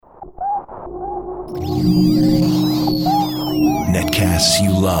Netcasts you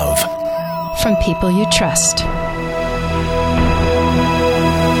love. From people you trust.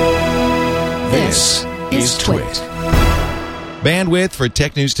 This is Twit. Bandwidth for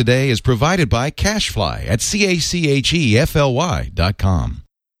Tech News Today is provided by CashFly at CACHEFLY.com.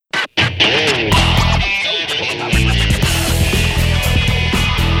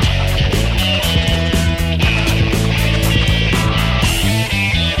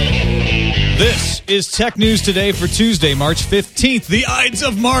 This is Tech News Today for Tuesday, March 15th, the Ides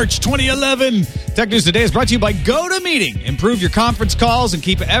of March 2011. Tech News Today is brought to you by GoToMeeting. Improve your conference calls and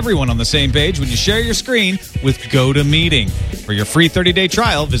keep everyone on the same page when you share your screen with GoToMeeting. For your free 30-day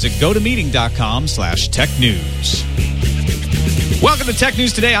trial, visit gotomeeting.com/technews. Welcome to Tech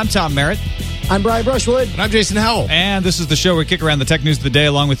News Today. I'm Tom Merritt. I'm Brian Brushwood. And I'm Jason Howell. And this is the show where we kick around the tech news of the day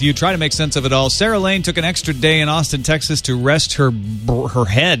along with you, try to make sense of it all. Sarah Lane took an extra day in Austin, Texas to rest her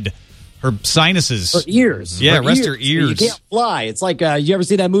head. Her sinuses. Her ears. Yeah, rest her ears. You can't fly. It's like, you ever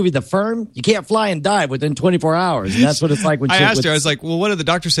see that movie, The Firm? You can't fly and dive within 24 hours. And that's what it's like when I asked her, I was like, well, what did the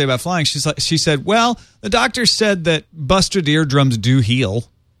doctor say about flying? She said, well, the doctor said that busted eardrums do heal.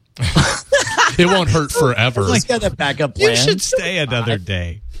 It won't hurt forever. Let's get a backup plan. You should stay another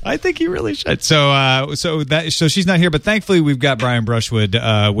day. I think you really should. So she's not here, but thankfully we've got Brian Brushwood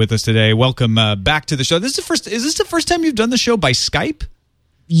with us today. Welcome back to the show. Is this the first time you've done the show by Skype?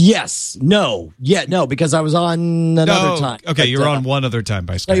 Yes. No. Yeah, no, because I was on another time. Okay, you were on one other time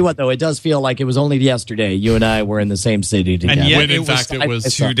by Skype. Tell you what, though, it does feel like it was only yesterday you and I were in the same city together. And yet, when in fact it was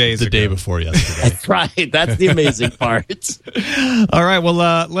 2 days the ago. day before yesterday. That's right. That's the amazing part. All right,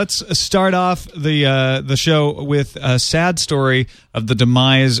 well, let's start off the show with a sad story of the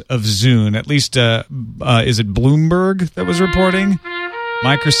demise of Zune. At least, is it Bloomberg that was reporting?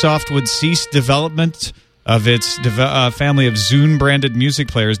 Microsoft would cease development of its family of Zune-branded music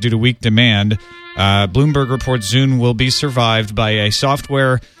players due to weak demand. Bloomberg reports Zune will be survived by a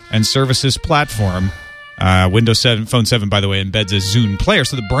software and services platform. Windows 7, Phone 7, by the way, embeds a Zune player,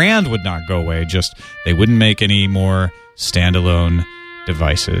 so the brand would not go away, just they wouldn't make any more standalone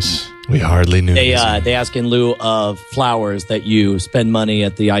devices. We hardly knew. They ask in lieu of flowers that you spend money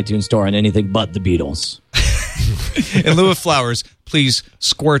at the iTunes store on anything but the Beatles. In lieu of flowers, please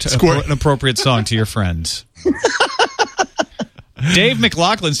squirt. An appropriate song to your friends. Dave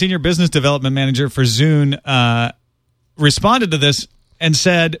McLaughlin, Senior Business Development Manager for Zune, responded to this and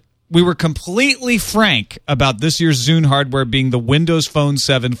said, we were completely frank about this year's Zune hardware being the Windows Phone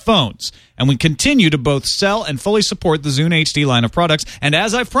 7 phones, and we continue to both sell and fully support the Zune HD line of products, and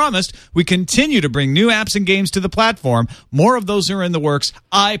as I've promised, we continue to bring new apps and games to the platform. More of those are in the works,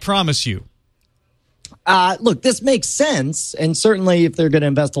 I promise you. Look, this makes sense, and certainly if they're going to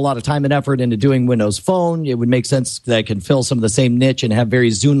invest a lot of time and effort into doing Windows Phone, it would make sense that it can fill some of the same niche and have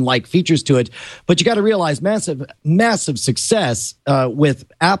very Zune-like features to it. But you got to realize massive success with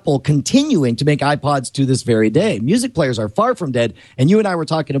Apple continuing to make iPods to this very day. Music players are far from dead, and you and I were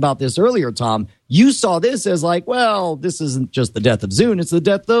talking about this earlier, Tom. You saw this as like, well, this isn't just the death of Zune, it's the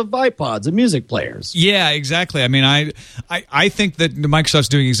death of iPods and music players. Yeah, exactly. I mean, I think that Microsoft's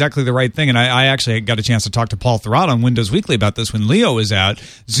doing exactly the right thing, and I actually got a chance to talk to Paul Thurrott on Windows Weekly about this when Leo was out.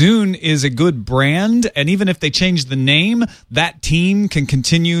 Zune is a good brand, and even if they change the name, that team can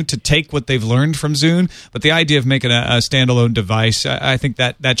continue to take what they've learned from Zune. But the idea of making a standalone device, I think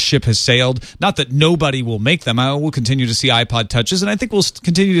that ship has sailed. Not that nobody will make them. I will continue to see iPod Touches, and I think we'll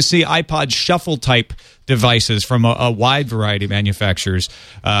continue to see iPod Shuffle type devices from a wide variety of manufacturers.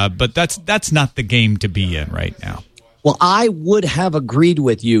 But that's not the game to be in right now. Well, I would have agreed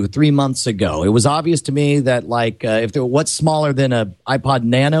with you 3 months ago. It was obvious to me that, like, if there what's smaller than an iPod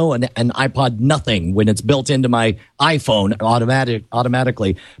Nano and an iPod Nothing when it's built into my iPhone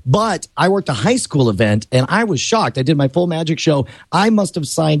automatically. But I worked a high school event, and I was shocked. I did my full Magic show. I must have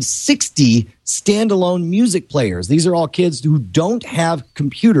signed 60 standalone music players. These are all kids who don't have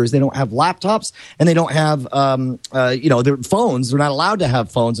computers. They don't have laptops, and they don't have, their phones. They're not allowed to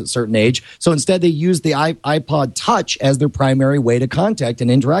have phones at a certain age. So instead, they use the iPod Touch as their primary way to contact and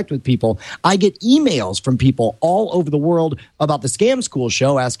interact with people. I get emails from people all over the world about the Scam School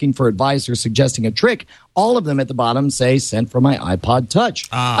show asking for advice or suggesting a trick. All of them at the bottom say, sent from my iPod Touch.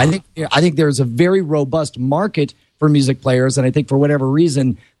 I think there's a very robust market for music players, and I think for whatever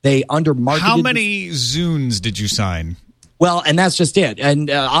reason, they undermarketed. How many Zunes did you sign? Well, and that's just it. And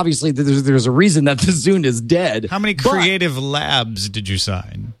obviously, there's a reason that the Zune is dead. How many Creative Labs did you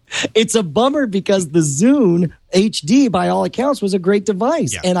sign? It's a bummer because the Zune HD, by all accounts, was a great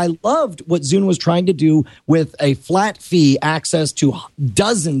device. Yeah. And I loved what Zune was trying to do with a flat fee, access to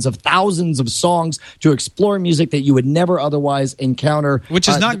dozens of thousands of songs to explore music that you would never otherwise encounter. Which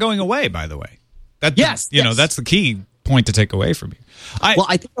is not going away, by the way. Yes. That's the key point to take away from you.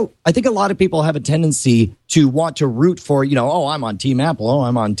 I think a lot of people have a tendency to want to root for, I'm on Team Apple,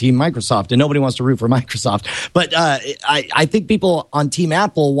 I'm on Team Microsoft, and nobody wants to root for Microsoft. But I think people on Team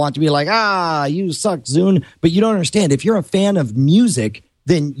Apple want to be like, you suck, Zune. But you don't understand. If you're a fan of music,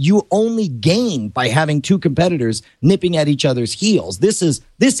 then you only gain by having two competitors nipping at each other's heels. This is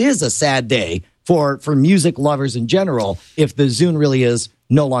a sad day for music lovers in general if the Zune really is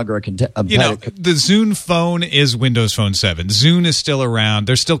no longer a competitor. The Zune phone is Windows Phone 7. Zune is still around.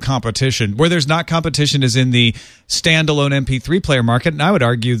 There's still competition. Where there's not competition is in the standalone MP3 player market, and I would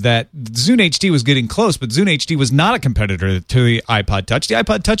argue that Zune HD was getting close, but Zune HD was not a competitor to the iPod Touch. The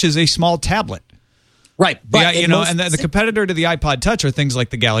iPod Touch is a small tablet. Right. But the competitor to the iPod Touch are things like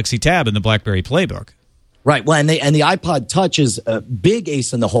the Galaxy Tab and the BlackBerry Playbook. Right. Well, and the iPod Touch's big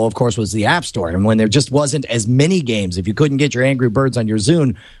ace in the hole, of course, was the App Store. And when there just wasn't as many games, if you couldn't get your Angry Birds on your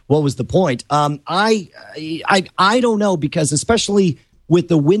Zune, what was the point? I don't know, because especially with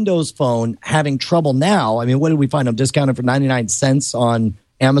the Windows Phone having trouble now, I mean, what did we find them discounted for 99 cents on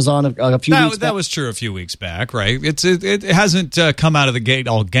Amazon a few weeks back? That was true a few weeks back, right? It hasn't come out of the gate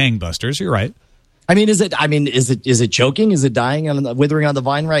all gangbusters. You're right. Is it choking? Is it dying withering on the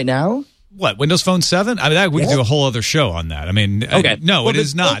vine right now? What, Windows Phone 7? We could do a whole other show on that. Okay. It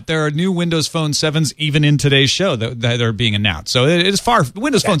is not. There are new Windows Phone 7s even in today's show that are being announced. So it is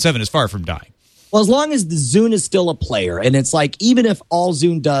Windows Phone 7 is far from dying. Well, as long as the Zune is still a player, and it's like, even if all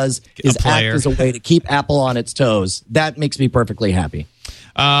Zune does is act as a way to keep Apple on its toes, that makes me perfectly happy.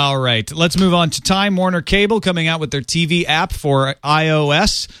 All right, let's move on to Time Warner Cable coming out with their TV app for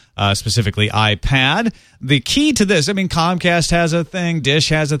iOS, specifically iPad. The key to this, Comcast has a thing, Dish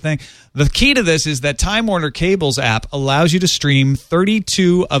has a thing. The key to this is that Time Warner Cable's app allows you to stream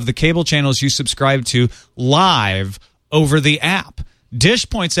 32 of the cable channels you subscribe to live over the app. Dish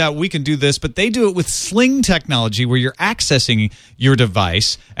points out we can do this, but they do it with Sling technology, where you're accessing your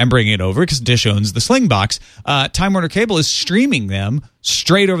device and bringing it over, because Dish owns the Sling box. Time Warner Cable is streaming them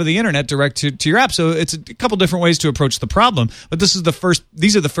straight over the internet direct to your app. So it's a couple different ways to approach the problem. But these are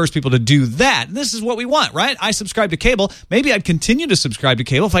the first people to do that. And this is what we want, right? I subscribe to cable. Maybe I'd continue to subscribe to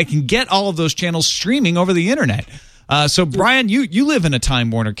cable if I can get all of those channels streaming over the internet. So, Brian, you live in a Time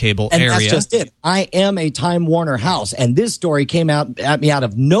Warner Cable area. And that's just it. I am a Time Warner house. And this story came out at me out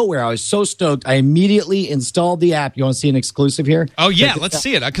of nowhere. I was so stoked. I immediately installed the app. You want to see an exclusive here? Oh, yeah. Let's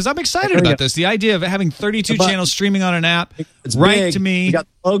see it, because I'm excited about this. The idea of having 32 channels streaming on an app, it's right big. to me. You got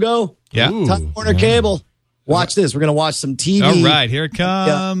the logo? Yeah. Time Warner Cable. Watch this. We're going to watch some TV. All right, here it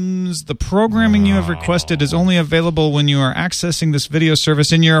comes. Yeah. The programming you have requested is only available when you are accessing this video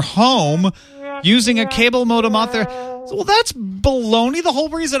service in your home using a cable modem out there. Well, that's baloney. The whole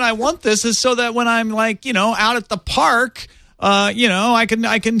reason I want this is so that when I'm out at the park,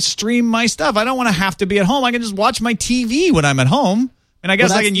 I can stream my stuff. I don't want to have to be at home. I can just watch my TV when I'm at home. And I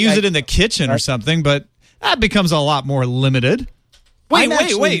guess I can use it in the kitchen or something, but that becomes a lot more limited.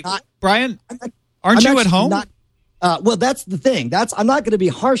 Wait. Brian, aren't you at home? Well, that's the thing. I'm not going to be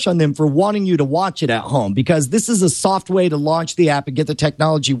harsh on them for wanting you to watch it at home, because this is a soft way to launch the app and get the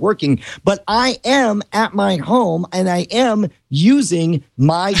technology working. But I am at my home, and I am using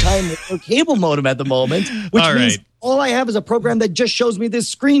my Time Warner Cable modem at the moment, which means all I have is a program that just shows me this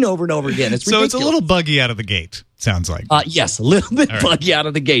screen over and over again. It's ridiculous. So it's a little buggy out of the gate, sounds like. Yes, a little bit buggy out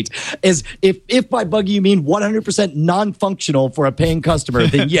of the gate. If by buggy you mean 100% non-functional for a paying customer,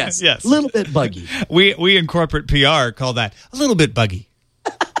 then yes, yes. A little bit buggy. We in corporate PR call that a little bit buggy.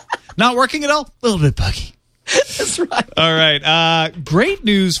 Not working at all? A little bit buggy. That's right. All right. Great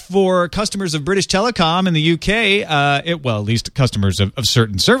news for customers of British Telecom in the UK. At least customers of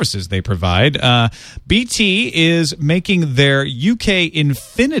certain services they provide. BT is making their UK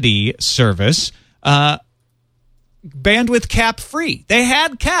Infinity service bandwidth cap free. They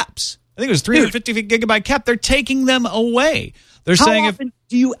had caps. I think it was 350 gigabyte cap. They're taking them away. They're saying, often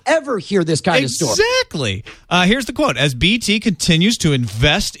do you ever hear this kind of story? Exactly. Here's the quote. As BT continues to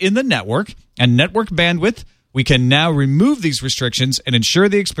invest in the network and network bandwidth, we can now remove these restrictions and ensure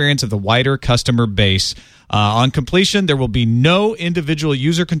the experience of the wider customer base. On completion, there will be no individual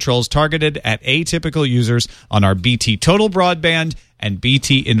user controls targeted at atypical users on our BT Total Broadband and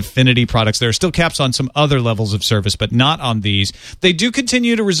BT Infinity products. There are still caps on some other levels of service, but not on these. They do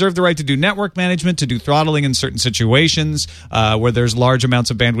continue to reserve the right to do network management, to do throttling in certain situations where there's large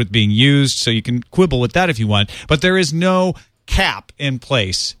amounts of bandwidth being used, so you can quibble with that if you want. But there is no cap in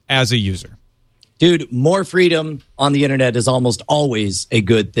place as a user. Dude, more freedom on the internet is almost always a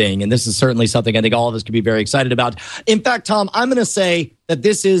good thing. And this is certainly something I think all of us could be very excited about. In fact, Tom, I'm going to say that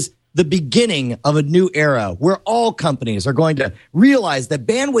this is the beginning of a new era where all companies are going to realize that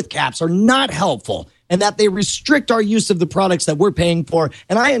bandwidth caps are not helpful and that they restrict our use of the products that we're paying for.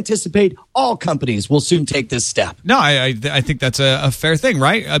 And I anticipate all companies will soon take this step. No, I think that's a fair thing,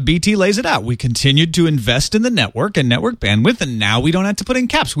 right? BT lays it out. We continued to invest in the network and network bandwidth, and now we don't have to put in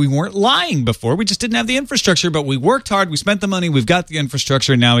caps. We weren't lying before. We just didn't have the infrastructure, but we worked hard. We spent the money. We've got the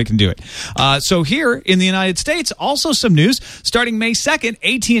infrastructure, and now we can do it. So here in the United States, also some news. Starting May 2nd,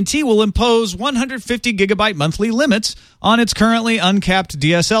 AT&T will impose 150 gigabyte monthly limits on its currently uncapped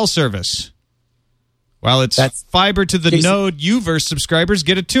DSL service. While it's fiber to the node, UVerse subscribers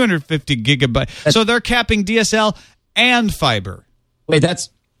get a 250 gigabyte. So they're capping DSL and fiber. Wait, I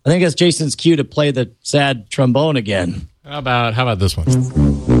think that's Jason's cue to play the sad trombone again. How about this one?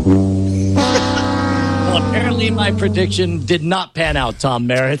 Well, apparently my prediction did not pan out, Tom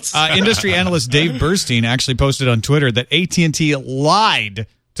Merritt. Industry analyst Dave Burstein actually posted on Twitter that AT&T lied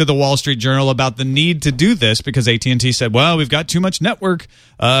to the Wall Street Journal about the need to do this because AT&T said, well, we've got too much network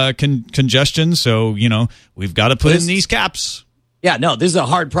congestion, so, we've got to put in these caps. Yeah, no, this is a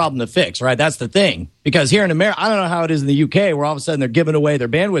hard problem to fix, right? That's the thing. Because here in America, I don't know how it is in the UK where all of a sudden they're giving away their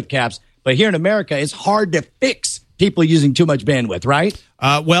bandwidth caps, but here in America, it's hard to fix people using too much bandwidth, right?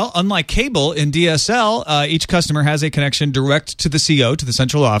 Well, unlike cable in DSL, each customer has a connection direct to the CO, to the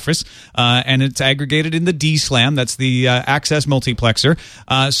central office, and it's aggregated in the DSLAM. That's the access multiplexer.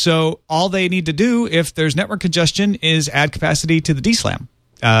 So all they need to do if there's network congestion is add capacity to the DSLAM.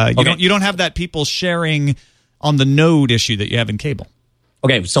 You don't have that people sharing on the node issue that you have in cable.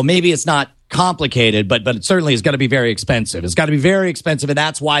 Okay, so maybe it's not complicated, but it certainly is going to be very expensive. It's got to be very expensive, and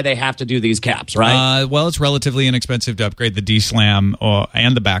that's why they have to do these caps, right? Well, it's relatively inexpensive to upgrade the DSLAM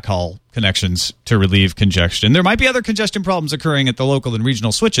and the backhaul connections to relieve congestion. There might be other congestion problems occurring at the local and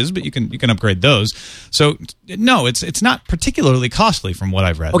regional switches, but you can upgrade those. So, no, it's not particularly costly from what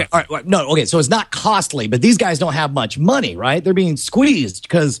I've read. Okay, all right, no, okay, so it's not costly, but these guys don't have much money, right? They're being squeezed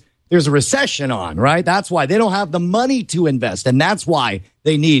because there's a recession on, right? That's why they don't have the money to invest, and that's why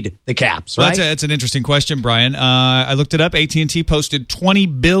they need the caps, right? Well, that's an interesting question, Brian. I looked it up. AT&T posted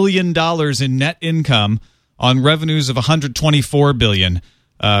 $20 billion in net income on revenues of $124 billion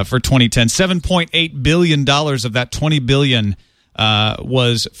for 2010. $7.8 billion of that $20 billion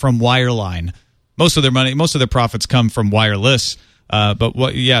was from wireline. Most of their profits come from wireless.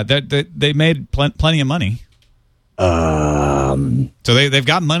 They made plenty of money. So they've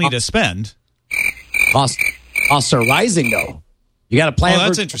got money to spend. Costs are rising, though. You got to plan. Oh,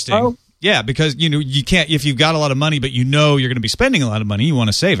 that's interesting. Yeah, because you can't if you've got a lot of money, but you're going to be spending a lot of money. You want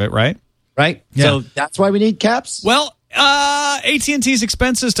to save it, right? Right. Yeah. So that's why we need caps. Well, AT&T's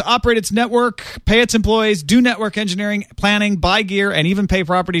expenses to operate its network, pay its employees, do network engineering, planning, buy gear, and even pay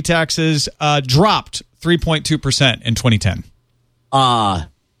property taxes dropped 3.2% in 2010.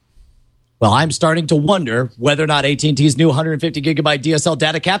 Well, I'm starting to wonder whether or not AT&T's new 150 gigabyte DSL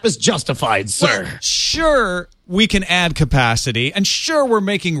data cap is justified, sir. Well, sure, we can add capacity, and sure, we're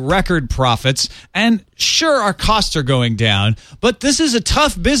making record profits, and sure, our costs are going down, but this is a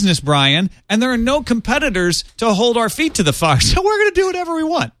tough business, Brian, and there are no competitors to hold our feet to the fire, so we're going to do whatever we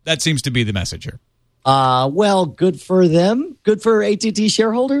want. That seems to be the message here. Well, good for them. Good for AT&T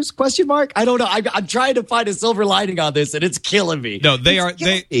shareholders? Question mark? I don't know. I'm trying to find a silver lining on this, and it's killing me. No,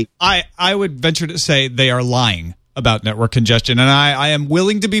 I would venture to say they are lying about network congestion, and I am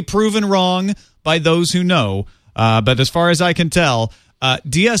willing to be proven wrong by those who know. But as far as I can tell,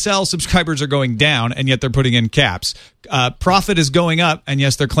 DSL subscribers are going down, and yet they're putting in caps. Profit is going up, and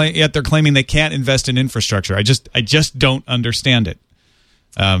yes, they're claiming they can't invest in infrastructure. I just don't understand it.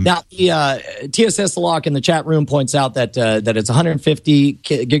 Now, the TSS Lock in the chat room points out that it's 150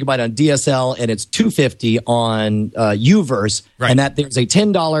 gigabyte on DSL and it's 250 on UVerse, right, and that there's a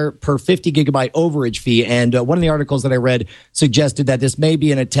 $10 per 50 gigabyte overage fee. And one of the articles that I read suggested that this may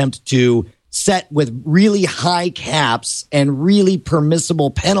be an attempt to set with really high caps and really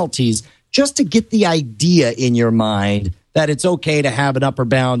permissible penalties just to get the idea in your mind that it's okay to have an upper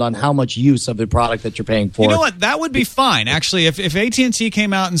bound on how much use of the product that you're paying for. You know what? That would be fine. Actually, if AT&T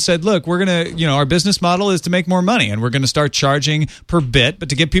came out and said, look, we're going to, our business model is to make more money and we're going to start charging per bit, but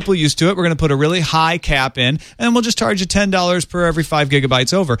to get people used to it, we're going to put a really high cap in and we'll just charge you $10 per every 5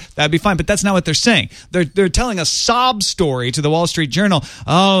 gigabytes over. That'd be fine. But that's not what they're saying. They're telling a sob story to the Wall Street Journal.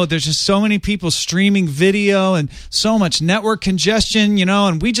 Oh, there's just so many people streaming video and so much network congestion,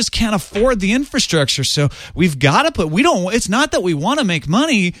 and we just can't afford the infrastructure. So we've got to it's not that we want to make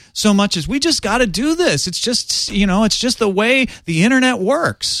money so much as we just got to do this. It's just, it's just the way the internet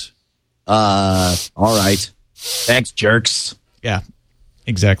works. All right. Thanks, jerks. Yeah,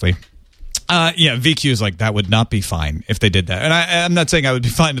 exactly. Yeah, VQ is like, that would not be fine if they did that. And I'm not saying I would be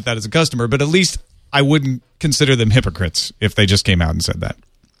fine with that as a customer, but at least I wouldn't consider them hypocrites if they just came out and said that.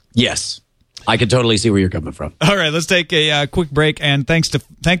 Yes. I can totally see where you're coming from. All right, let's take a quick break, and thank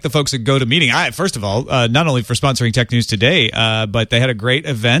the folks at GoToMeeting. First of all, not only for sponsoring Tech News Today, but they had a great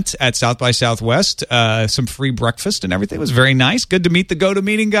event at South by Southwest, some free breakfast and everything. It was very nice. Good to meet the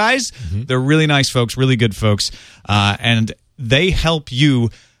GoToMeeting guys. Mm-hmm. They're really nice folks, really good folks, and they help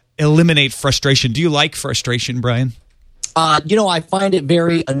you eliminate frustration. Do you like frustration, Brian? I find it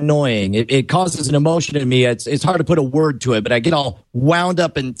very annoying. It causes an emotion in me. It's hard to put a word to it, but I get all wound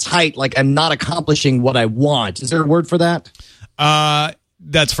up and tight, like I'm not accomplishing what I want. Is there a word for that?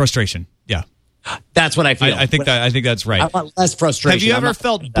 That's frustration. Yeah, that's what I feel. I think that's right. I want less frustration. Have you ever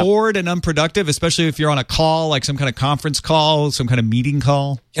felt bored and unproductive, especially if you're on a call, like some kind of conference call, some kind of meeting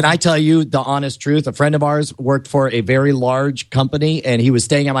call? Can I tell you the honest truth? A friend of ours worked for a very large company, and he was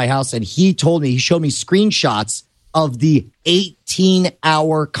staying at my house, and he showed me screenshots of the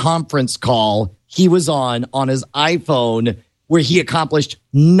 18-hour conference call he was on his iPhone where he accomplished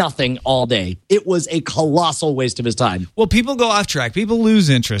nothing all day. It was a colossal waste of his time. Well, people go off track. People lose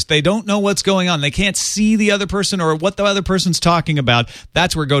interest. They don't know what's going on. They can't see the other person or what the other person's talking about.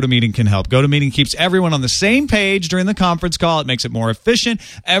 That's where GoToMeeting can help. GoToMeeting keeps everyone on the same page during the conference call. It makes it more efficient.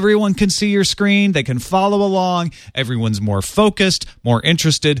 Everyone can see your screen. They can follow along. Everyone's more focused, more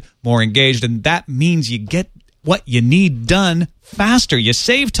interested, more engaged, and that means you get what you need done faster. You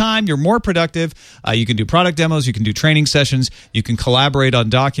save time. You're more productive. You can do product demos. You can do training sessions. You can collaborate on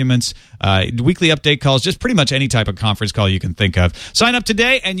documents, weekly update calls, just pretty much any type of conference call you can think of. Sign up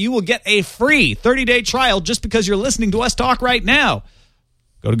today, and you will get a free 30-day trial just because you're listening to us talk right now.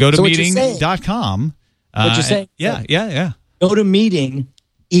 Go to GoToMeeting.com. What you're saying? Yeah. GoToMeeting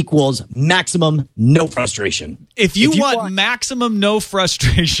equals maximum no frustration. If you want maximum no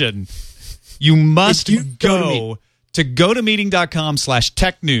frustration, you must go to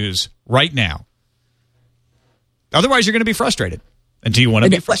GoToMeeting.com/tech news right now. Otherwise, you're going to be frustrated. And do you want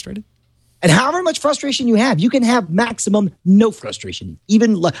to be frustrated? And however much frustration you have, you can have maximum no frustration.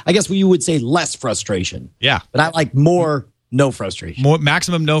 Even, I guess you would say less frustration. Yeah. But I like more no frustration.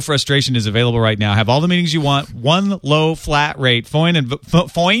 Maximum no frustration is available right now. Have all the meetings you want. One low flat rate. Foin and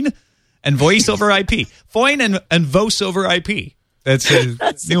voice over IP. Foin and voice over IP. That's a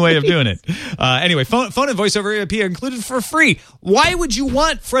new way of doing it. Anyway, phone and voice over IP are included for free. Why would you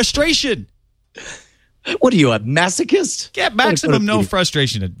want frustration? What are you, a masochist? Get maximum no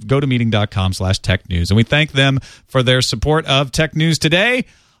frustration at GoToMeeting.com/tech news. And we thank them for their support of Tech News Today.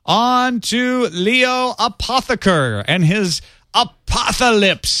 On to Leo Apotheker and his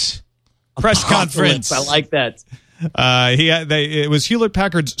Apocalypse press conference. I like that. It was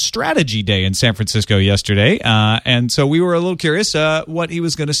Hewlett-Packard's Strategy Day in San Francisco yesterday, and so we were a little curious what he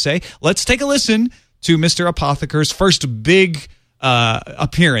was going to say. Let's take a listen to Mr. Apotheker's first big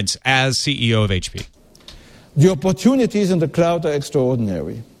appearance as CEO of HP. The opportunities in the cloud are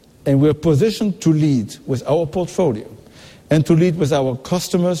extraordinary, and we're positioned to lead with our portfolio and to lead with our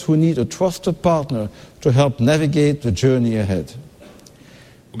customers who need a trusted partner to help navigate the journey ahead.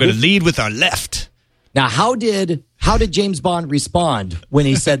 We're going to lead with our left. Now, how did James Bond respond when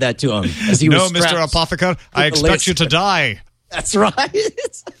he said that to him? As he was Mr. Apotheker, I expect you to die. That's right.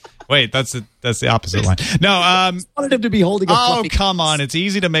 Wait, that's the opposite line. No, I wanted him to be holding a Oh, come on. It's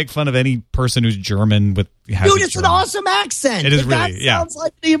easy to make fun of any person who's German with Dude, it's an awesome accent. It is really, yeah. Sounds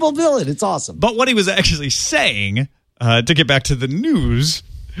like an evil villain. It's awesome. But what he was actually saying, to get back to the news,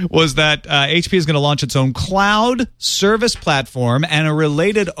 was that HP is going to launch its own cloud service platform and a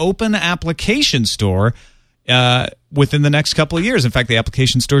related open application store within the next couple of years. In fact, the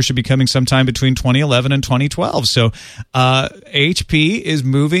application store should be coming sometime between 2011 and 2012. So HP is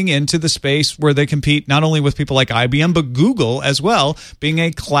moving into the space where they compete not only with people like IBM, but Google as well, being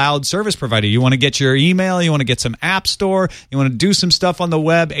a cloud service provider. You want to get your email, you want to get some app store, you want to do some stuff on the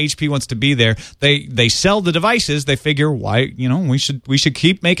web, HP wants to be there. They sell the devices. They figure, why, we should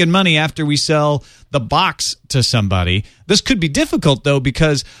keep making money after we sell the box to somebody. This could be difficult, though,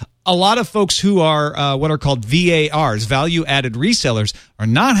 because a lot of folks who are what are called VARs, value-added resellers, are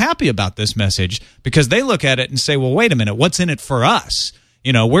not happy about this message because they look at it and say, well, wait a minute, what's in it for us?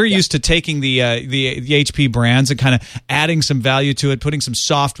 We're used to taking the HP brands and kind of adding some value to it, putting some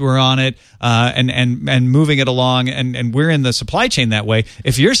software on it, and moving it along, and we're in the supply chain that way.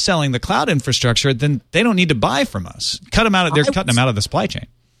 If you're selling the cloud infrastructure, then they don't need to buy from us. They're cutting them out of the supply chain.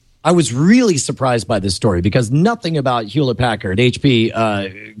 I was really surprised by this story because nothing about Hewlett-Packard,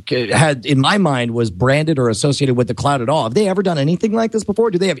 HP, had, in my mind, was branded or associated with the cloud at all. Have they ever done anything like this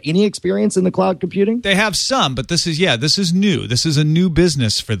before? Do they have any experience in the cloud computing? They have some, but this is new. This is a new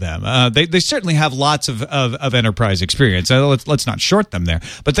business for them. They certainly have lots of enterprise experience. Let's not short them there.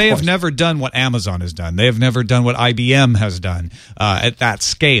 But they have never done what Amazon has done. They have never done what IBM has done at that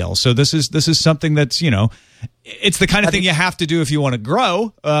scale. So this is something that's, it's the kind of thing you have to do if you want to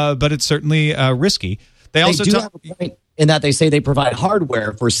grow, but it's certainly risky. They also do have a point in that they say they provide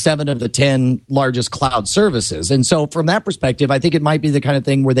hardware for 7 of the 10 largest cloud services. And so from that perspective, I think it might be the kind of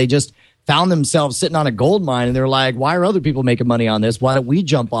thing where they just found themselves sitting on a gold mine and they're like, why are other people making money on this? Why don't we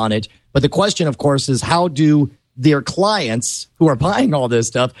jump on it? But the question, of course, is how do their clients who are buying all this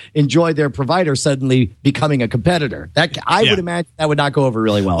stuff enjoy their provider suddenly becoming a competitor? That I would imagine that would not go over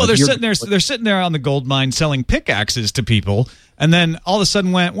really well. Well, they're sitting there on the gold mine selling pickaxes to people, and then all of a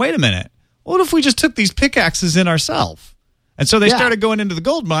sudden went, wait a minute, what if we just took these pickaxes in ourselves? And so they started going into the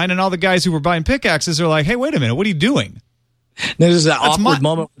gold mine, and all the guys who were buying pickaxes are like, hey, wait a minute, what are you doing? There's that awkward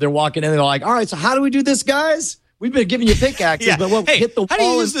moment where they're walking in and they're like, all right, so how do we do this, guys? We've been giving you pickaxes, but we'll hit the wall. How do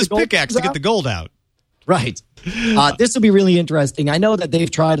you use this pickaxe to get the gold out? Right. This will be really interesting. I know that they've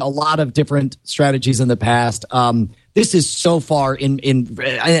tried a lot of different strategies in the past. This is so far and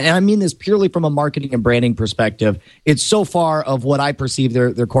I mean this purely from a marketing and branding perspective. It's so far of what I perceive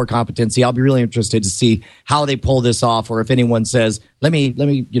their core competency. I'll be really interested to see how they pull this off, or if anyone says, let me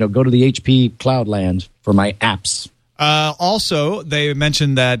go to the HP Cloudland for my apps. Also, they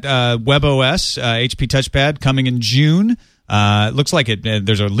mentioned that WebOS, HP Touchpad, coming in June. It looks like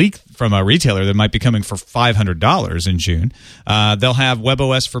there's a leak from a retailer that might be coming for $500 in June. They'll have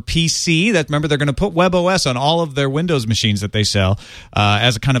WebOS for PC. Remember, they're going to put WebOS on all of their Windows machines that they sell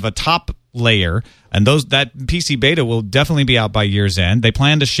as a kind of a top layer. And that PC beta will definitely be out by year's end. They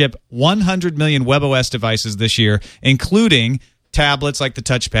plan to ship 100 million WebOS devices this year, including tablets like the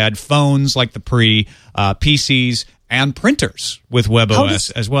touchpad, phones like the PCs, and printers with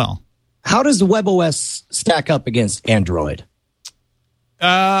WebOS as well. How does the WebOS stack up against Android?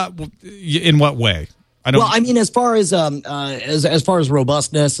 In what way? I mean, as far as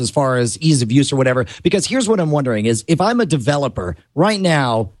robustness, as far as ease of use or whatever. Because here's what I'm wondering: is if I'm a developer right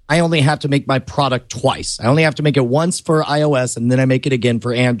now, I only have to make my product twice. I only have to make it once for iOS, and then I make it again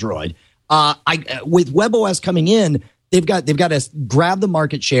for Android. With WebOS coming in, they've got to grab the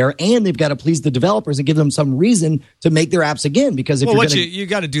market share, and they've got to please the developers and give them some reason to make their apps again. Because you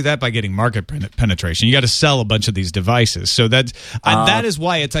got to do that by getting market penetration. You got to sell a bunch of these devices. So that is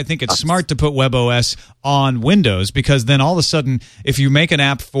why I think it's smart to put WebOS on Windows, because then all of a sudden, if you make an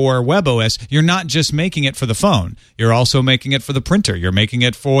app for WebOS, you're not just making it for the phone. You're also making it for the printer. You're making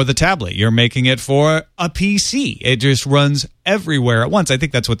it for the tablet. You're making it for a PC. It just runs everywhere at once. I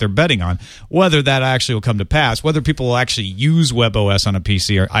think that's what they're betting on. Whether that actually will come to pass, whether people will actually use WebOS on a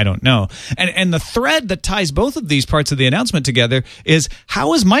PC, or I don't know. And the thread that ties both of these parts of the announcement together is,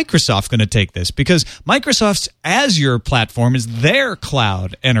 how is Microsoft going to take this? Because Microsoft's Azure platform is their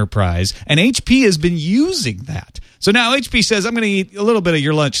cloud enterprise, and HP has been using that. So now HP says, I'm going to eat a little bit of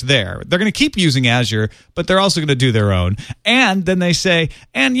your lunch there. They're going to keep using Azure, but they're also going to do their own. And then they say,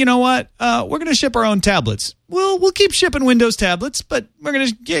 and you know what? We're going to ship our own tablets. We'll keep shipping Windows tablets, but we're going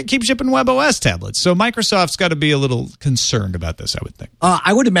to keep shipping WebOS tablets. So Microsoft's got to be a little concerned about this, I would think.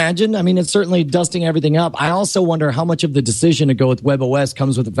 I would imagine. I mean, it's certainly dusting everything up. I also wonder how much of the decision to go with WebOS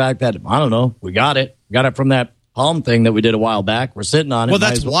comes with the fact that, I don't know, we got it. We got it from that Palm thing that we did a while back. We're sitting on it. Well,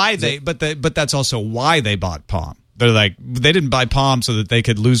 that's why but that's also why they bought Palm. They're like, they didn't buy Palm so that they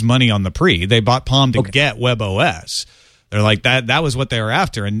could lose money on the pre. They bought Palm to get WebOS. They're like, that was what they were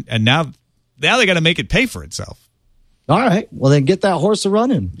after, and now they got to make it pay for itself. All right. Well, then get that horse a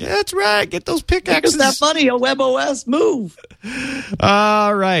running. Yeah, that's right. Get those pickaxes. Get that money, WebOS. Move.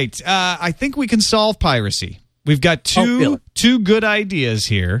 All right. I think we can solve piracy. We've got two good ideas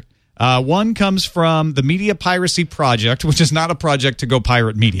here. One comes from the Media Piracy Project, which is not a project to go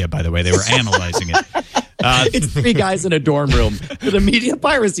pirate media, by the way. They were analyzing it. It's 3 guys in a dorm room for the Media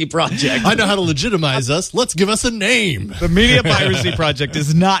Piracy Project. I know how to legitimize us. Let's give us a name. The Media Piracy Project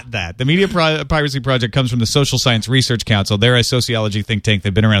is not that. The Media Piracy Project comes from the Social Science Research Council. They're a sociology think tank.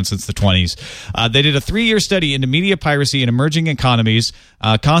 They've been around since the 1920s. They did a 3-year study into media piracy in emerging economies,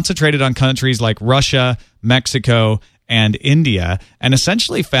 concentrated on countries like Russia, Mexico, and India, and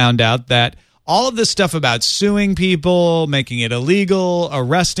essentially found out that all of this stuff about suing people, making it illegal,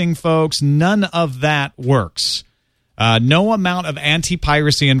 arresting folks, none of that works. No amount of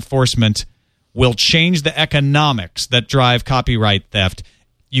anti-piracy enforcement will change the economics that drive copyright theft.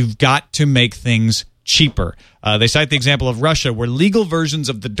 You've got to make things cheaper. They cite the example of Russia, where legal versions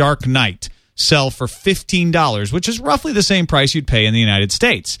of The Dark Knight sell for $15, which is roughly the same price you'd pay in the United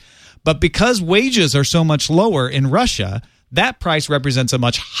States. But because wages are so much lower in Russia, that price represents a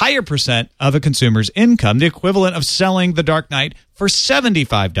much higher percent of a consumer's income, the equivalent of selling The Dark Knight for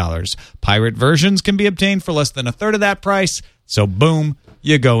 $75. Pirate versions can be obtained for less than a third of that price. So boom,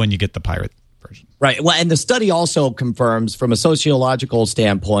 you go and you get the pirate version. Right. Well, and the study also confirms from a sociological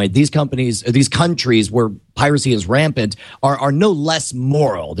standpoint, these countries where piracy is rampant are no less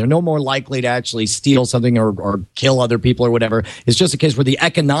moral. They're no more likely to actually steal something or kill other people or whatever. It's just a case where the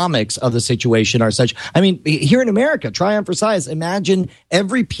economics of the situation are such. I mean, here in America, try on for size. Imagine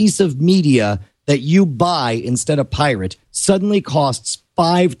every piece of media that you buy instead of pirate suddenly costs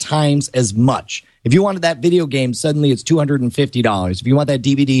 5 times as much. If you wanted that video game, suddenly it's $250. If you want that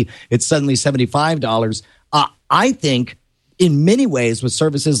DVD, it's suddenly $75. I think in many ways with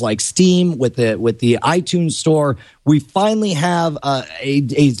services like Steam, with the iTunes store, we finally have a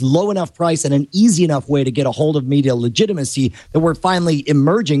low enough price and an easy enough way to get a hold of media legitimacy that we're finally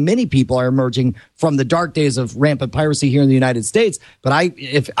emerging. Many people are emerging from the dark days of rampant piracy here in the United States. But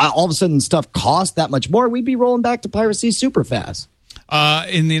if all of a sudden stuff costs that much more, we'd be rolling back to piracy super fast.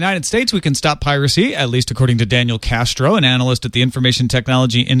 In the United States, we can stop piracy, at least according to Daniel Castro, an analyst at the Information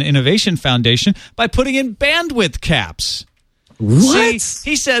Technology and Innovation Foundation, by putting in bandwidth caps. What? See,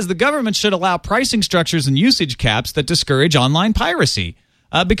 he says the government should allow pricing structures and usage caps that discourage online piracy.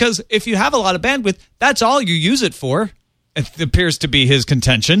 Because if you have a lot of bandwidth, that's all you use it for. It appears to be his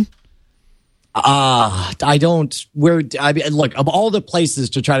contention. Look, of all the places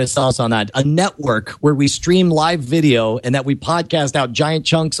to try to sell us on that, a network where we stream live video and that we podcast out giant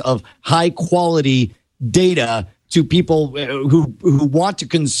chunks of high quality data to people who want to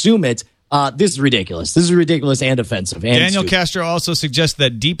consume it. This is ridiculous. This is ridiculous and offensive. And Daniel Castro also suggests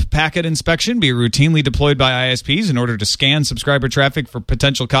that deep packet inspection be routinely deployed by ISPs in order to scan subscriber traffic for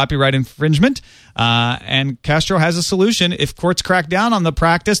potential copyright infringement. And Castro has a solution. If courts crack down on the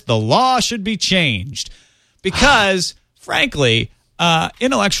practice, the law should be changed. Because, frankly,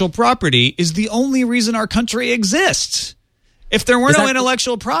 intellectual property is the only reason our country exists. If there were no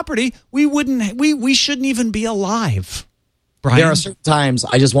intellectual property, we shouldn't even be alive. Brian? There are certain times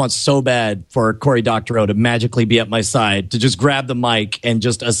I just want so bad for Cory Doctorow to magically be at my side, to just grab the mic and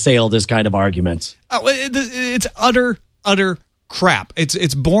just assail this kind of argument. It's utter crap.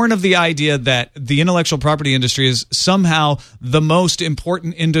 It's born of the idea that the intellectual property industry is somehow the most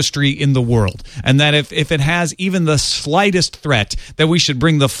important industry in the world, and that if it has even the slightest threat, that we should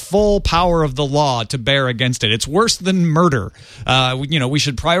bring the full power of the law to bear against it. It's worse than murder. We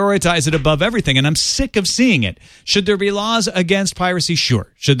should prioritize it above everything, and I'm sick of seeing it. Should there be laws against piracy?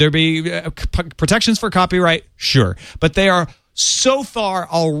 Sure. Should there be protections for copyright? Sure. But they are so far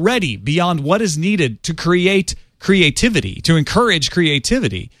already beyond what is needed to create creativity, to encourage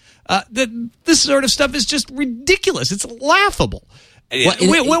creativity, that this sort of stuff is just ridiculous. It's laughable.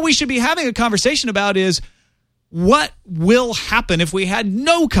 What we should be having a conversation about is what will happen if we had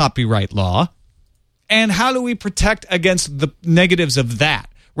no copyright law, and how do we protect against the negatives of that,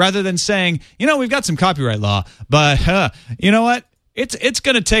 rather than saying, we've got some copyright law, but you know what? It's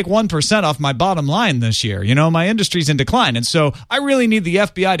going to take 1% off my bottom line this year. My industry's in decline. And so I really need the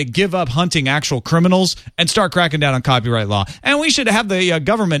FBI to give up hunting actual criminals and start cracking down on copyright law. And we should have the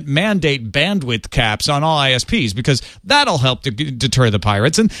government mandate bandwidth caps on all ISPs, because that'll help to deter the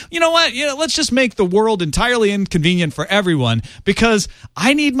pirates. And you know what? Let's just make the world entirely inconvenient for everyone, because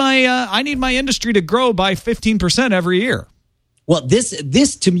I need my industry to grow by 15% every year. Well,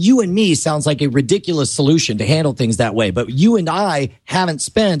 this to you and me sounds like a ridiculous solution to handle things that way. But you and I haven't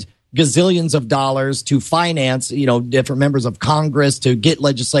spent gazillions of dollars to finance, different members of Congress, to get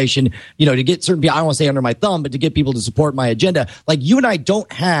legislation, to get certain people, I don't want to say under my thumb, but to get people to support my agenda. Like, you and I don't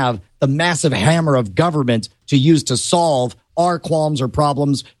have the massive hammer of government to use to solve our qualms or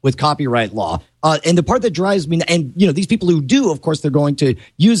problems with copyright law. And the part that drives me, and these people who do, of course, they're going to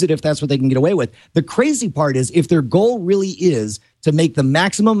use it if that's what they can get away with. The crazy part is, if their goal really is to make the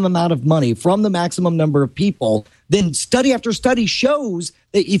maximum amount of money from the maximum number of people, then study after study shows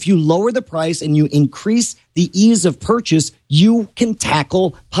that if you lower the price and you increase the ease of purchase, you can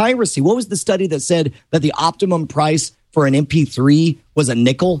tackle piracy. What was the study that said that the optimum price for an MP3 was a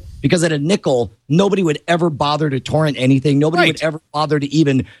nickel? Because at a nickel, nobody would ever bother to torrent anything. Nobody would ever bother to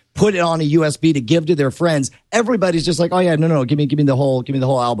even put it on a USB to give to their friends. Everybody's just like, oh yeah, no, give me the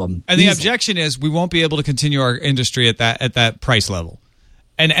whole album. And the objection is, we won't be able to continue our industry at that price level.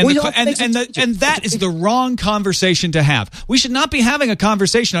 And that is the wrong conversation to have. We should not be having a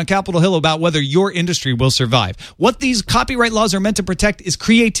conversation on Capitol Hill about whether your industry will survive. What these copyright laws are meant to protect is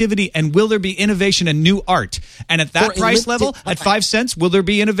creativity, and will there be innovation and new art? And at that price level, at 5 cents, will there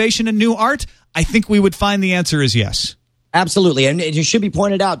be innovation and new art? I think we would find the answer is yes. Absolutely. And it should be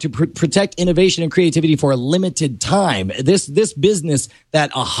pointed out to protect innovation and creativity for a limited time. This business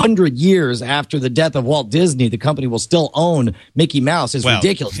that 100 years after the death of Walt Disney, the company will still own Mickey Mouse is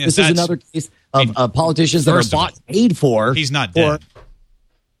ridiculous. This is another case of politicians that are bought and paid for. He's not dead.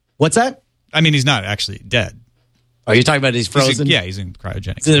 What's that? I mean, he's not actually dead. Are you talking about he's frozen? He's in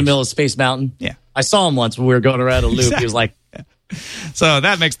cryogenic. He's in the middle of Space Mountain? Yeah. I saw him once when we were going around a loop. Exactly. He was like... So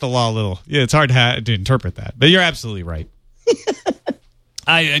that makes the law a little... Yeah, it's hard to interpret that. But you're absolutely right.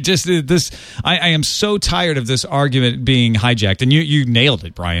 I am so tired of this argument being hijacked, and you nailed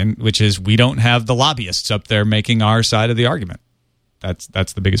it, Brian, which is we don't have the lobbyists up there making our side of the argument. That's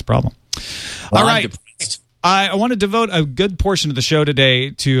the biggest problem. Well, all right. I want to devote a good portion of the show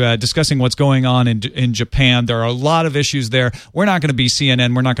today to discussing what's going on in Japan. There are a lot of issues there. We're not going to be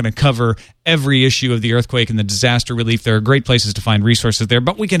CNN. We're not going to cover every issue of the earthquake and the disaster relief. There are great places to find resources there,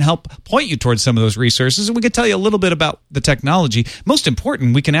 but we can help point you towards some of those resources, and we can tell you a little bit about the technology. Most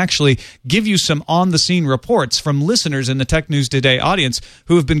important, we can actually give you some on-the-scene reports from listeners in the Tech News Today audience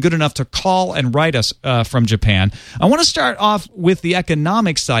who have been good enough to call and write us from Japan. I want to start off with the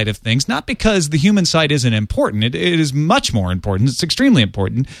economic side of things, not because the human side isn't important. It is much more important. It's extremely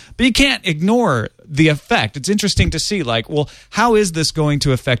important, but you can't ignore the effect. It's interesting to see, how is this going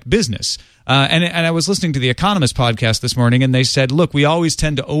to affect business? And I was listening to the Economist podcast this morning, and they said, look, we always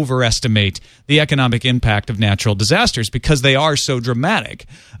tend to overestimate the economic impact of natural disasters because they are so dramatic.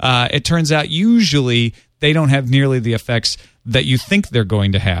 It turns out usually they don't have nearly the effects that you think they're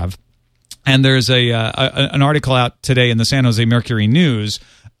going to have. And there's an article out today in the San Jose Mercury News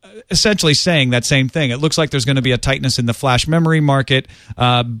essentially saying that same thing. It looks like there's going to be a tightness in the flash memory market,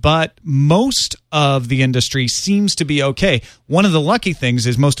 but most of the industry seems to be okay. One of the lucky things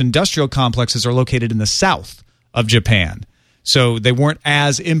is most industrial complexes are located in the south of Japan. So they weren't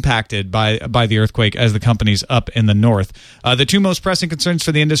as impacted by the earthquake as the companies up in the north. The two most pressing concerns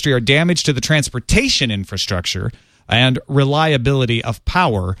for the industry are damage to the transportation infrastructure and reliability of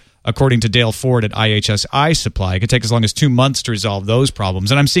power, according to Dale Ford at IHS Supply. It could take as long as 2 months to resolve those problems.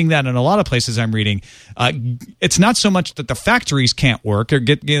 And I'm seeing that in a lot of places I'm reading. It's not so much that the factories can't work or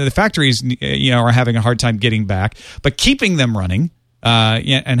the factories are having a hard time getting back, but keeping them running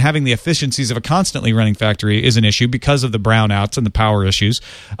and having the efficiencies of a constantly running factory is an issue because of the brownouts and the power issues.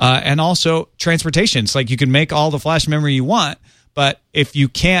 And also transportation. It's like you can make all the flash memory you want, but if you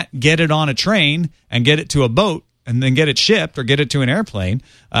can't get it on a train and get it to a boat, and then get it shipped or get it to an airplane,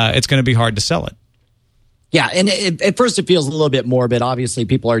 it's going to be hard to sell it. Yeah, and at first it feels a little bit morbid. Obviously,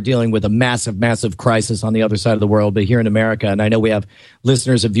 people are dealing with a massive, massive crisis on the other side of the world. But here in America, and I know we have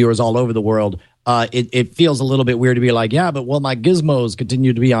listeners and viewers all over the world, it feels a little bit weird to be like, yeah, but my gizmos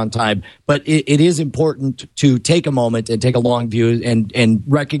continue to be on time. But it is important to take a moment and take a long view and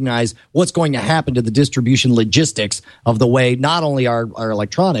recognize what's going to happen to the distribution logistics of the way not only our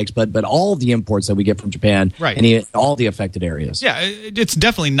electronics, but all of the imports that we get from Japan, right, and all the affected areas. Yeah, it's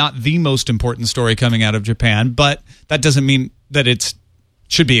definitely not the most important story coming out of Japan, but that doesn't mean that it's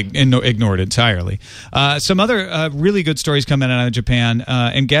should be ignored entirely. Some other really good stories coming out of Japan.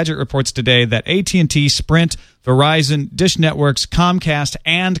 Engadget reports today that AT&T, Sprint, Verizon, Dish Networks, Comcast,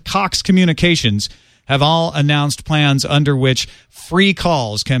 and Cox Communications have all announced plans under which free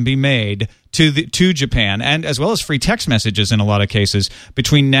calls can be made to Japan, and as well as free text messages in a lot of cases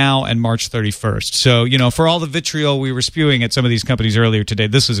between now and March 31st. So, for all the vitriol we were spewing at some of these companies earlier today,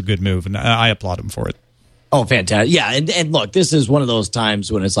 this is a good move, and I applaud them for it. Oh, fantastic. Yeah, and look, this is one of those times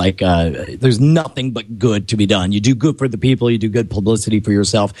when it's like there's nothing but good to be done. You do good for the people. You do good publicity for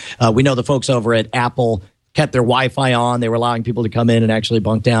yourself. We know the folks over at Apple kept their Wi-Fi on. They were allowing people to come in and actually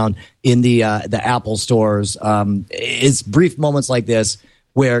bunk down in the Apple stores. It's brief moments like this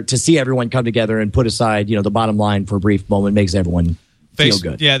where to see everyone come together and put aside, the bottom line for a brief moment makes everyone feel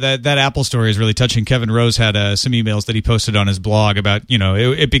good. Yeah, that Apple story is really touching. Kevin Rose had some emails that he posted on his blog about,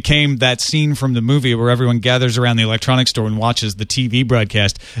 it became that scene from the movie where everyone gathers around the electronics store and watches the TV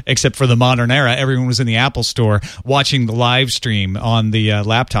broadcast, except for the modern era. Everyone was in the Apple store watching the live stream on the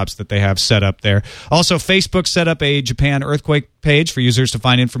laptops that they have set up there. Also, Facebook set up a Japan earthquake page for users to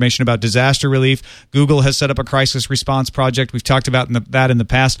find information about disaster relief. Google has set up a crisis response project. We've talked about that in the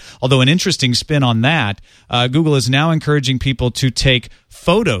past. Although an interesting spin on that, Google is now encouraging people to take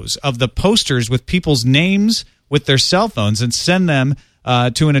photos of the posters with people's names with their cell phones and send them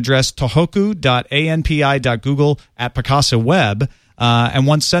to an address tohoku.anpi.google@Picasa Web. And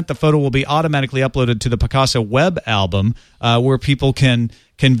once sent, the photo will be automatically uploaded to the Picasa web album, where people can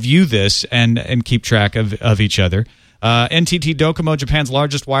view this and keep track of each other. NTT Docomo, Japan's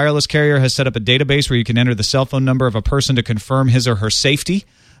largest wireless carrier, has set up a database where you can enter the cell phone number of a person to confirm his or her safety.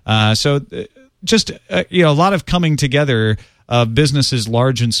 Just a lot of coming together of businesses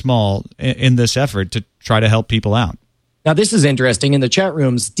large and small in this effort to try to help people out. Now, this is interesting. In the chat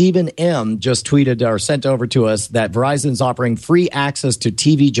room, Stephen M. just tweeted or sent over to us that Verizon's offering free access to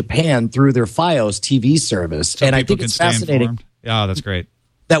TV Japan through their Fios TV service. So and I think it's fascinating. Informed. Yeah, that's great.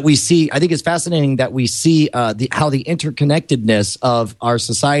 That we see, I think it's fascinating that we see how the interconnectedness of our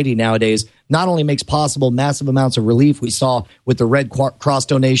society nowadays not only makes possible massive amounts of relief. We saw with the Red Cross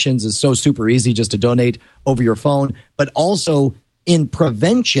donations, it's so super easy just to donate over your phone, but also in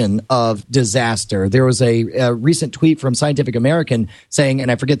prevention of disaster. There was a recent tweet from Scientific American saying, and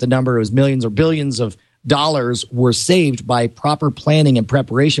I forget the number, it was millions or billions of dollars were saved by proper planning and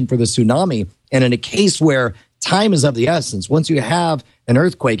preparation for the tsunami. And in a case where time is of the essence, once you have an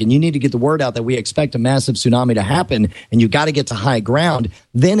earthquake and you need to get the word out that we expect a massive tsunami to happen and you got to get to high ground,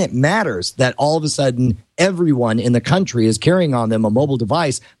 then it matters that all of a sudden everyone in the country is carrying on them a mobile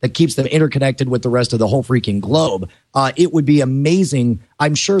device that keeps them interconnected with the rest of the whole freaking globe. It would be amazing.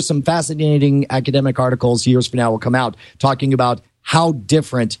 I'm sure some fascinating academic articles years from now will come out talking about how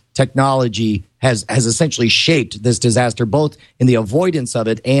different technology has essentially shaped this disaster, both in the avoidance of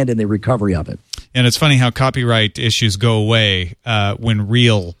it and in the recovery of it. And it's funny how copyright issues go away when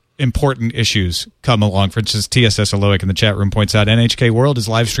real important issues come along. For instance, TSS Aloic in the chat room points out NHK World is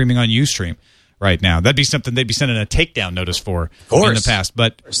live streaming on Ustream right now. That'd be something they'd be sending a takedown notice for in the past.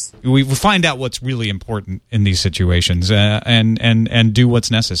 But we find out what's really important in these situations and do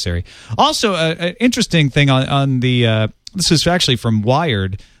what's necessary. Also, an interesting thing on the this is actually from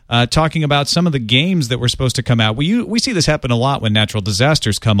Wired. Talking about some of the games that were supposed to come out. We see this happen a lot when natural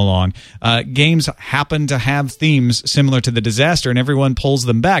disasters come along. Games happen to have themes similar to the disaster, and everyone pulls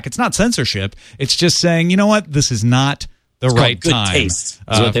them back. It's not censorship. It's just saying, you know what, this is not the right time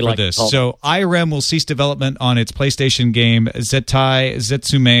for this. So IRM will cease development on its PlayStation game Zettai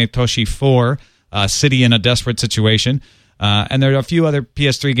Zetsume Toshi 4, City in a Desperate Situation. And there are a few other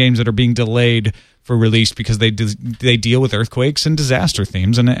PS3 games that are being delayed for release because they deal with earthquakes and disaster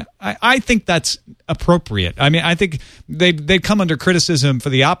themes, and I think that's appropriate. I mean, I think they'd come under criticism for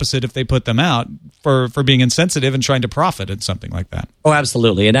the opposite if they put them out for being insensitive and trying to profit at something like that. Oh,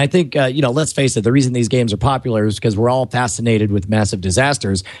 absolutely. And I think let's face it, the reason these games are popular is because we're all fascinated with massive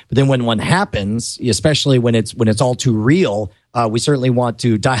disasters. But then when one happens, especially when it's all too real, we certainly want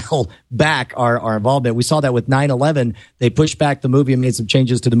to dial back our involvement. We saw that with 9/11. They pushed back the movie and made some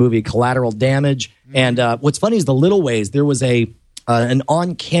changes to the movie Collateral Damage. And what's funny is the little ways. There was an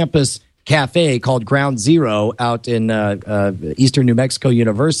on-campus cafe called Ground Zero out in Eastern New Mexico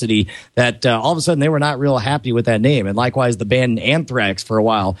University that all of a sudden they were not real happy with that name. And likewise, the band Anthrax for a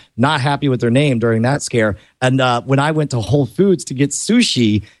while, not happy with their name during that scare. And when I went to Whole Foods to get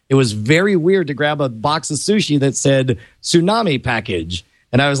sushi, it was very weird to grab a box of sushi that said tsunami package.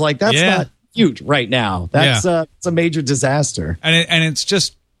 And I was like, that's not cute right now. That's it's a major disaster. And it's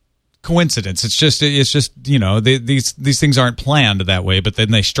just coincidence. It's just these things aren't planned that way, but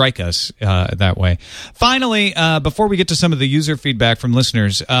then they strike us that way. Finally, before we get to some of the user feedback from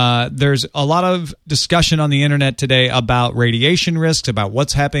listeners, there's a lot of discussion on the internet today about radiation risks, about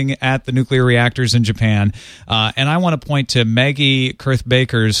what's happening at the nuclear reactors in Japan, and I want to point to Maggie Kurth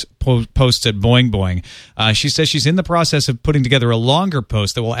Baker's post at Boing Boing. She says she's in the process of putting together a longer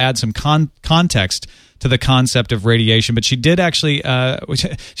post that will add some context to the concept of radiation, but she did actually.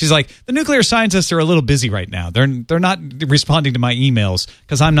 She's like, the nuclear scientists are a little busy right now. They're not responding to my emails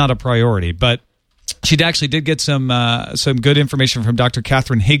because I'm not a priority. But she actually did get some good information from Dr.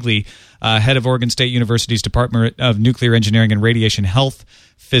 Catherine Higley, head of Oregon State University's Department of Nuclear Engineering and Radiation Health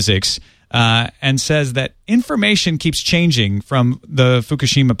Physics. And says that information keeps changing from the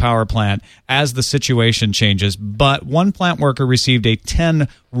Fukushima power plant as the situation changes. But one plant worker received a 10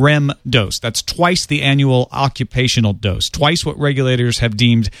 REM dose. That's twice the annual occupational dose, twice what regulators have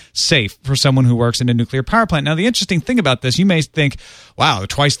deemed safe for someone who works in a nuclear power plant. Now, the interesting thing about this, you may think, wow,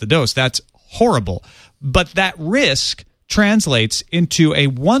 twice the dose, that's horrible. But that risk translates into a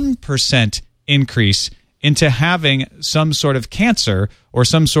 1% increase into having some sort of cancer or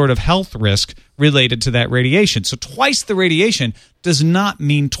some sort of health risk related to that radiation. So twice the radiation does not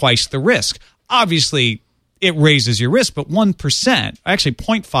mean twice the risk. Obviously, it raises your risk, but 1%, actually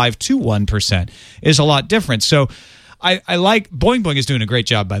 0.5 to 1%, is a lot different. So I like Boing Boing is doing a great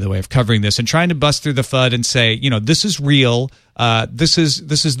job, by the way, of covering this and trying to bust through the FUD and say, this is real. This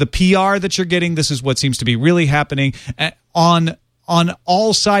is the PR that you're getting. This is what seems to be really happening on on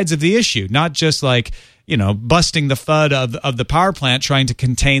all sides of the issue, not just like, busting the FUD of the power plant, trying to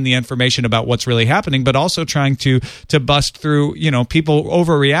contain the information about what's really happening, but also trying to bust through, people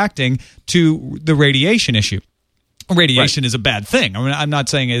overreacting to the radiation issue. Radiation is a bad thing. I mean, I'm not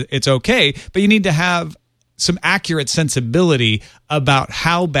saying it's okay, but you need to have some accurate sensibility about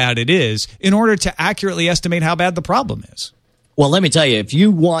how bad it is in order to accurately estimate how bad the problem is. Well, let me tell you, if you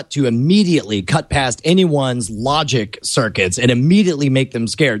want to immediately cut past anyone's logic circuits and immediately make them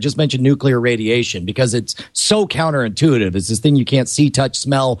scared, just mention nuclear radiation, because it's so counterintuitive. It's this thing you can't see, touch,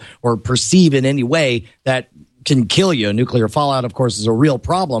 smell, or perceive in any way that can kill you. Nuclear fallout, of course, is a real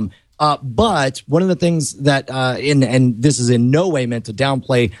problem. But one of the things that, and this is in no way meant to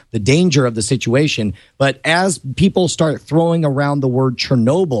downplay the danger of the situation, but as people start throwing around the word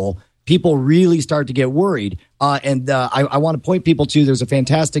Chernobyl, people really start to get worried. I want to point people to, there's a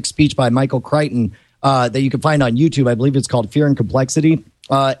fantastic speech by Michael Crichton that you can find on YouTube. I believe it's called Fear and Complexity.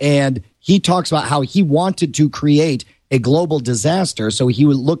 And he talks about how he wanted to create a global disaster. So he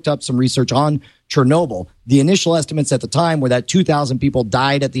looked up some research on Chernobyl. The initial estimates at the time were that 2,000 people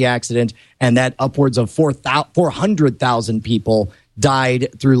died at the accident and that upwards of 400,000 people died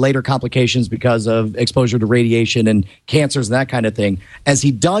through later complications because of exposure to radiation and cancers and that kind of thing. As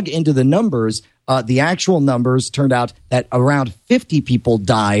he dug into the numbers, the actual numbers turned out that around 50 people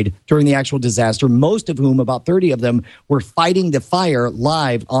died during the actual disaster, most of whom, about 30 of them, were fighting the fire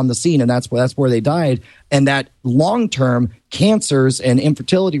live on the scene, and that's where they died. And that long-term cancers and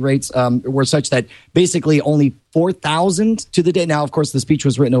infertility rates were such that basically only 4,000 to the day. Now, of course, the speech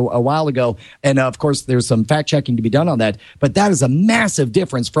was written a while ago, and of course, there's some fact-checking to be done on that. But that is a massive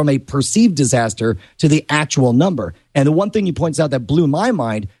difference from a perceived disaster to the actual number. And the one thing he points out that blew my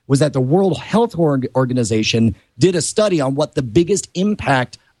mind was that the World Health Organization did a study on what the biggest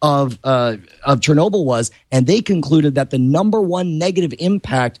impact of Chernobyl was, and they concluded that the number one negative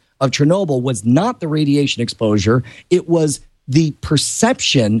impact of Chernobyl was not the radiation exposure. It was the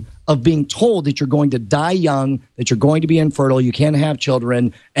perception of being told that you're going to die young, that you're going to be infertile, you can't have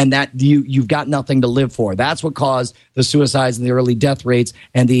children, and that you've got nothing to live for. That's what caused the suicides and the early death rates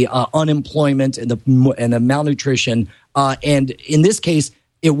and the unemployment and the malnutrition. And in this case,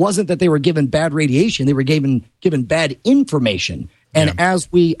 it wasn't that they were given bad radiation; they were given bad information. And as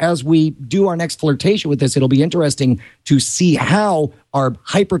we do our next flirtation with this, it'll be interesting to see how our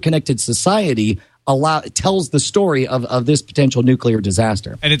hyper-connected society tells the story of this potential nuclear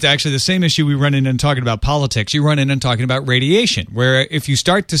disaster. And it's actually the same issue we run in talking about politics. You run in and talking about radiation, where if you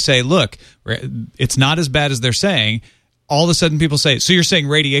start to say, look, it's not as bad as they're saying, all of a sudden people say, so you're saying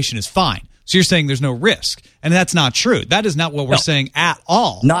radiation is fine. So you're saying there's no risk. And that's not true. That is not what we're saying at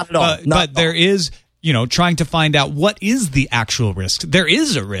all. Not at all. But there is, trying to find out what is the actual risk. There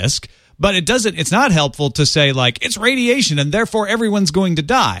is a risk, but it's not helpful to say, like, it's radiation and therefore everyone's going to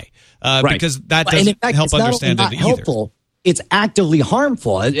die. Because that doesn't help understand it either. Helpful, it's actively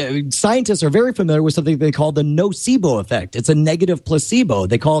harmful. Scientists are very familiar with something they call the nocebo effect. It's a negative placebo.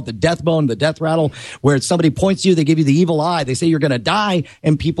 They call it the death bone, the death rattle, where somebody points to you, they give you the evil eye, they say you're going to die,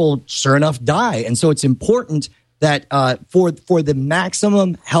 and people sure enough die. And so it's important that for the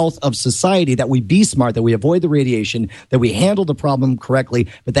maximum health of society, that we be smart, that we avoid the radiation, that we handle the problem correctly,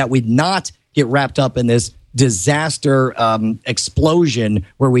 but that we not get wrapped up in this disaster explosion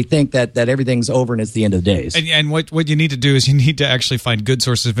where we think that everything's over and it's the end of the days. And what you need to do is you need to actually find good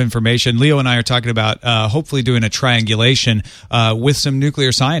sources of information. Leo and I are talking about hopefully doing a triangulation with some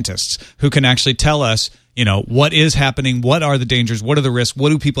nuclear scientists who can actually tell us, what is happening, what are the dangers, what are the risks, what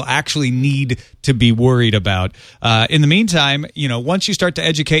do people actually need to be worried about. In the meantime, once you start to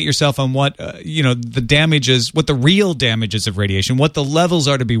educate yourself on what, the damages, what the real damages of radiation, what the levels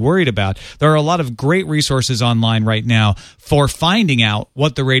are to be worried about, there are a lot of great resources online right now for finding out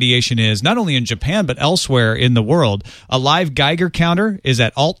what the radiation is, not only in Japan, but elsewhere in the world. A live Geiger counter is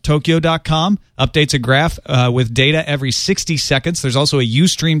at alttokyo.com, updates a graph with data every 60 seconds. There's also a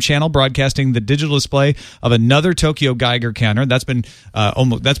Ustream channel broadcasting the digital display of another Tokyo Geiger counter. That's been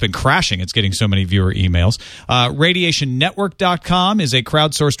crashing. It's getting so many viewer emails. RadiationNetwork.com is a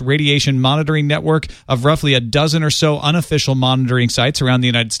crowdsourced radiation monitoring network of roughly a dozen or so unofficial monitoring sites around the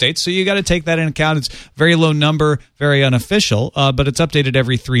United States. So you got to take that into account. It's very low number, very unofficial, but it's updated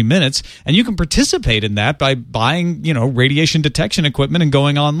every 3 minutes. And you can participate in that by buying, radiation detection equipment and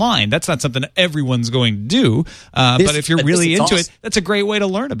going online. That's not something everyone's going to do. But if you're really into it, that's a great way to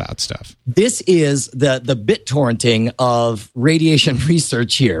learn about stuff. This is the the BitTorrenting of radiation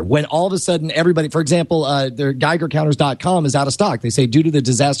research here. When all of a sudden everybody, for example, their GeigerCounters.com is out of stock. They say due to the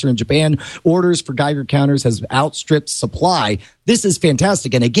disaster in Japan, orders for Geiger counters has outstripped supply. This is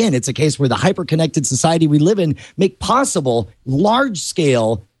fantastic. And again, it's a case where the hyper-connected society we live in make possible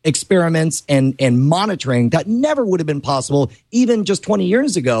large-scale experiments and monitoring that never would have been possible even just 20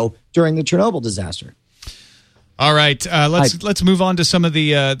 years ago during the Chernobyl disaster. All right, let's move on to some of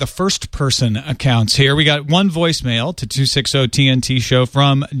the first-person accounts here. We got one voicemail to 260-TNT show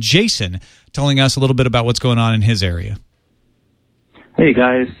from Jason telling us a little bit about what's going on in his area. Hey,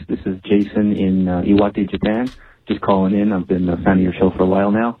 guys. This is Jason in Iwate, Japan. Just calling in. I've been a fan of your show for a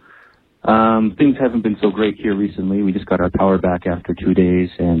while now. Things haven't been so great here recently. We just got our power back after 2 days,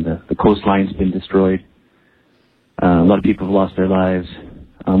 and the coastline's been destroyed. A lot of people have lost their lives.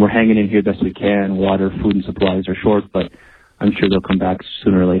 We're hanging in here best we can. Water, food, and supplies are short, but I'm sure they'll come back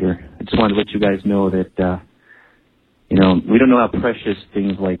sooner or later. I just wanted to let you guys know that, we don't know how precious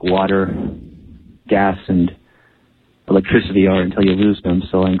things like water, gas, and electricity are until you lose them.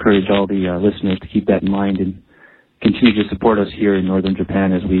 So I encourage all the listeners to keep that in mind and continue to support us here in northern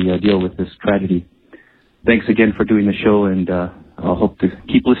Japan as we deal with this tragedy. Thanks again for doing the show, and I'll hope to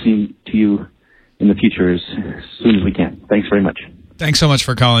keep listening to you in the future as soon as we can. Thanks very much. Thanks so much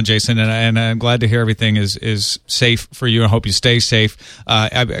for calling, Jason, and I'm glad to hear everything is safe for you. I hope you stay safe.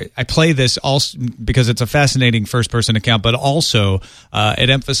 I play this also because it's a fascinating first-person account, but also it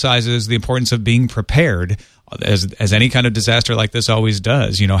emphasizes the importance of being prepared, as any kind of disaster like this always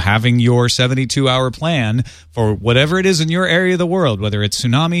does. Having your 72-hour plan for whatever it is in your area of the world, whether it's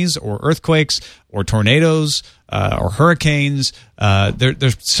tsunamis or earthquakes or tornadoes or hurricanes,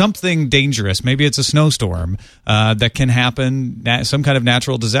 there's something dangerous. Maybe it's a snowstorm that can happen, some kind of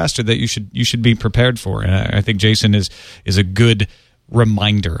natural disaster that you should be prepared for. And I think Jason is a good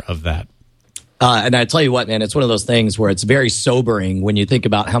reminder of that. And I tell you what, man, it's one of those things where it's very sobering when you think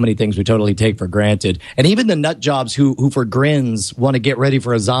about how many things we totally take for granted. And even the nut jobs who for grins want to get ready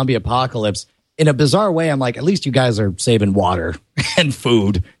for a zombie apocalypse. In a bizarre way, I'm like, at least you guys are saving water and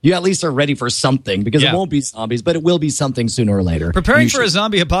food. You at least are ready for something, because it won't be zombies, but it will be something sooner or later. Preparing for a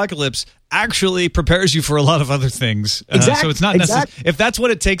zombie apocalypse actually prepares you for a lot of other things. Exactly. So it's not necessary. If that's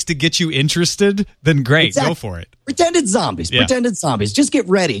what it takes to get you interested, then great, go for it. Pretended zombies. Yeah. Pretended zombies. Just get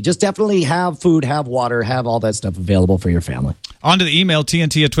ready. Just definitely have food, have water, have all that stuff available for your family. On to the email,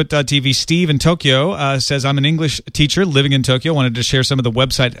 TNT@twit.tv. Steve in Tokyo says, I'm an English teacher living in Tokyo. Wanted to share some of the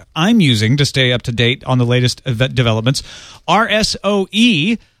website I'm using to stay up to date on the latest developments.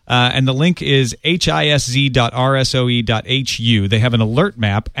 RSOE, and the link is hisz.rsoe.hu. They have an alert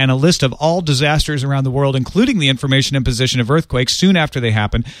map and a list of all disasters around the world, including the information and position of earthquakes soon after they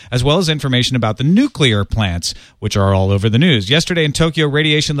happen, as well as information about the nuclear plants, which are all over the news. Yesterday in Tokyo,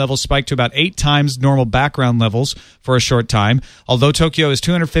 radiation levels spiked to about 8 times normal background levels for a short time. Although Tokyo is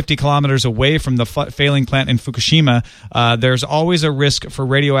 250 kilometers away from the failing plant in Fukushima, there's always a risk for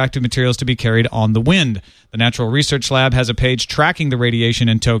radioactive materials to be carried on the wind. The Natural Research Lab has a page tracking the radiation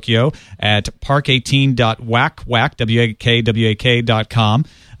in Tokyo at park18.wak.com,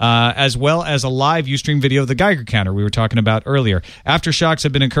 as well as a live Ustream video of the Geiger counter we were talking about earlier. Aftershocks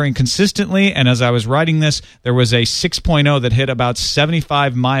have been occurring consistently, and as I was writing this, there was a 6.0 that hit about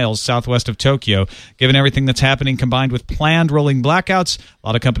 75 miles southwest of Tokyo. Given everything that's happening combined with planned rolling blackouts, a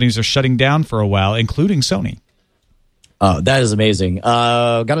lot of companies are shutting down for a while, including Sony. Oh, that is amazing.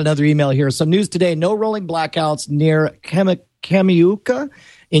 Got another email here. Some news today. No rolling blackouts near Kamiuka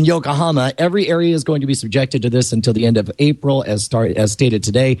in Yokohama. Every area is going to be subjected to this until the end of April, as stated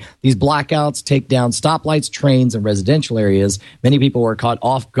today. These blackouts take down stoplights, trains, and residential areas. Many people were caught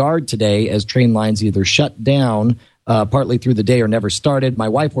off guard today as train lines either shut down partly through the day or never started. My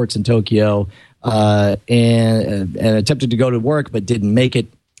wife works in Tokyo and attempted to go to work but didn't make it.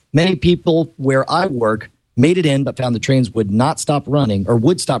 Many people where I work made it in, but found the trains would stop running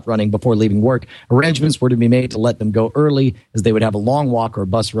before leaving work. Arrangements were to be made to let them go early, as they would have a long walk or a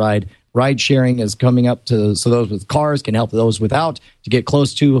bus ride. Ride sharing is coming up so those with cars can help those without to get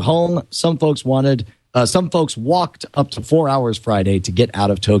close to home. Some folks walked up to 4 hours Friday to get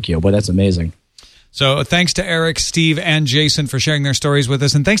out of Tokyo. Boy, that's amazing. So thanks to Eric, Steve, and Jason for sharing their stories with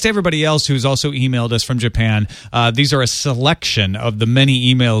us. And thanks to everybody else who's also emailed us from Japan. These are a selection of the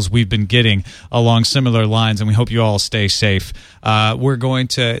many emails we've been getting along similar lines, and we hope you all stay safe. We're going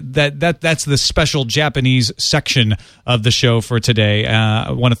to that's the special Japanese section of the show for today.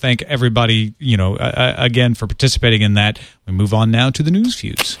 I want to thank everybody, again, for participating in that. We move on now to the news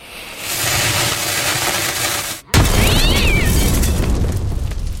fuse.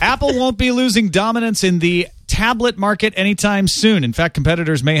 Apple won't be losing dominance in the tablet market anytime soon. In fact,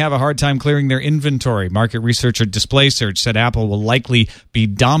 competitors may have a hard time clearing their inventory. Market researcher Display Search said Apple will likely be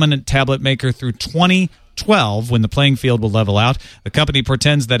dominant tablet maker through 2012 when the playing field will level out. The company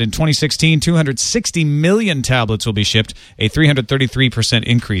pretends that in 2016, 260 million tablets will be shipped, a 333%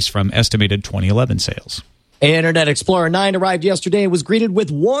 increase from estimated 2011 sales. Internet Explorer 9 arrived yesterday and was greeted with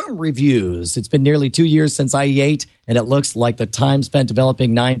warm reviews. It's been nearly 2 years since IE8, and it looks like the time spent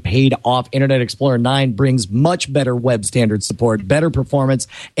developing 9 paid off. Internet Explorer 9 brings much better web standard support, better performance,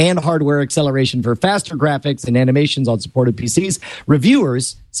 and hardware acceleration for faster graphics and animations on supported PCs.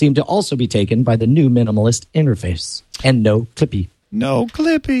 Reviewers seem to also be taken by the new minimalist interface. And no Clippy. No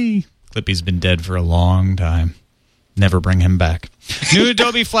Clippy. Clippy's been dead for a long time. Never bring him back. New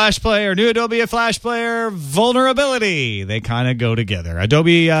Adobe Flash Player, vulnerability. They kind of go together.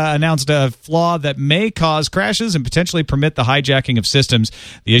 Adobe announced a flaw that may cause crashes and potentially permit the hijacking of systems.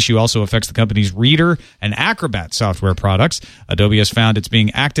 The issue also affects the company's Reader and Acrobat software products. Adobe has found it's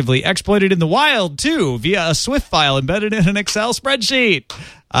being actively exploited in the wild, too, via a Swift file embedded in an Excel spreadsheet.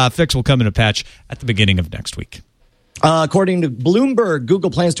 Fix will come in a patch at the beginning of next week. According to Bloomberg, Google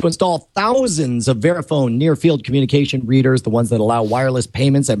plans to install thousands of Verifone near-field communication readers, the ones that allow wireless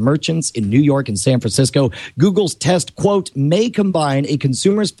payments at merchants in New York and San Francisco. Google's test, quote, may combine a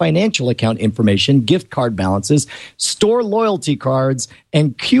consumer's financial account information, gift card balances, store loyalty cards,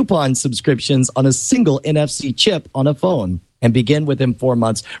 and coupon subscriptions on a single NFC chip on a phone and begin within 4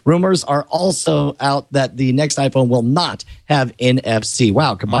 months. Rumors are also out that the next iPhone will not have NFC.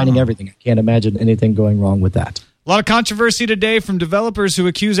 Wow, combining everything. I can't imagine anything going wrong with that. A lot of controversy today from developers who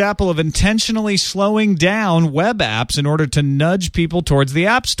accuse Apple of intentionally slowing down web apps in order to nudge people towards the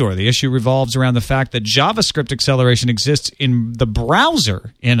App Store. The issue revolves around the fact that JavaScript acceleration exists in the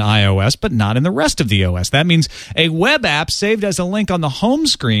browser in iOS, but not in the rest of the OS. That means a web app saved as a link on the home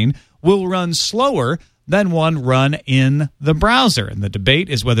screen will run slower than one run in the browser. And the debate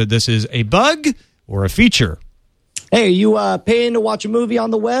is whether this is a bug or a feature. Hey, you paying to watch a movie on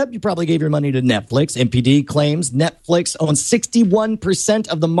the web? You probably gave your money to Netflix. NPD claims Netflix owns 61%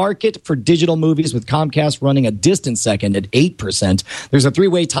 of the market for digital movies, with Comcast running a distant second at 8%. There's a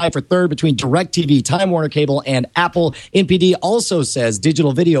three-way tie for third between DirecTV, Time Warner Cable, and Apple. NPD also says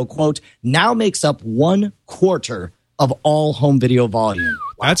digital video, quote, now makes up 1/4 of all home video volume.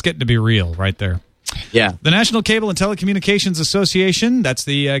 Wow. That's getting to be real right there. Yeah. The National Cable and Telecommunications Association, that's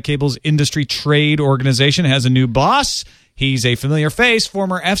the cable's industry trade organization, has a new boss. He's a familiar face.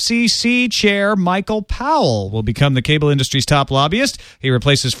 Former FCC chair Michael Powell will become the cable industry's top lobbyist. He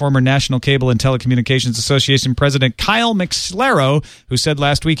replaces former National Cable and Telecommunications Association President Kyle McSlero, who said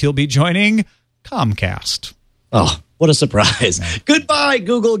last week he'll be joining Comcast. Oh, what a surprise. Goodbye,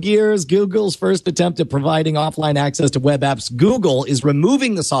 Google Gears. Google's first attempt at providing offline access to web apps. Google is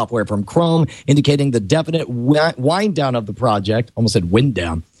removing the software from Chrome, indicating the definite wind down of the project. Almost said wind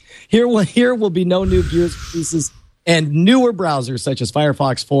down. Here will be no new Gears releases, and newer browsers such as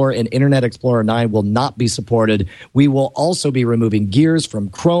Firefox 4 and Internet Explorer 9 will not be supported. We will also be removing Gears from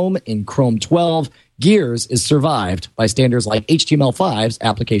Chrome in Chrome 12. Gears is survived by standards like HTML5's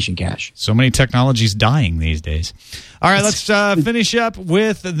application cache. So many technologies dying these days. All right, let's finish up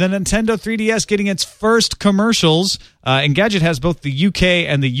with the Nintendo 3DS getting its first commercials. Engadget has both the UK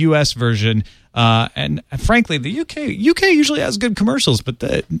and the US version. And frankly, the UK usually has good commercials, but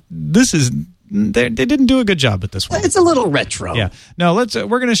this is... They didn't do a good job with this one. It's a little retro. Yeah. No, we're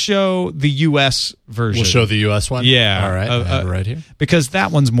going to show the U.S. version. We'll show the U.S. one? Yeah. All right. I have it right here. Because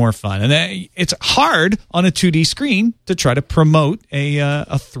that one's more fun. And it's hard on a 2D screen to try to promote a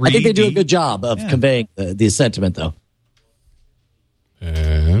 3D. I think they do a good job of conveying the sentiment, though.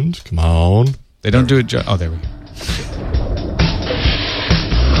 And, come on. They don't do it. Oh, there we go.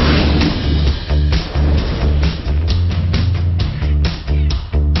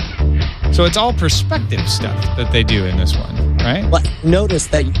 So it's all perspective stuff that they do in this one, right? Well, notice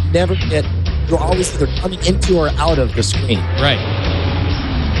that you're always either coming into or out of the screen. Right.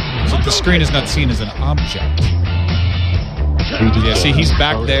 So the screen is not seen as an object. Yeah, see, he's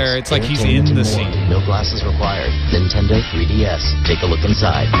back there. It's like he's in the scene. No glasses required. Nintendo 3DS. Take a look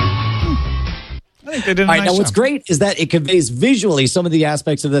inside. I think they did a nice nice job. What's job. great is that it conveys visually some of the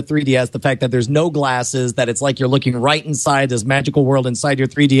aspects of the 3DS, the fact that there's no glasses, that it's like you're looking right inside this magical world inside your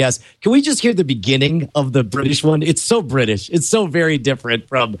 3DS. Can we just hear the beginning of the British one? It's so British. It's so very different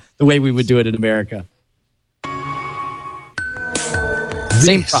from the way we would do it in America.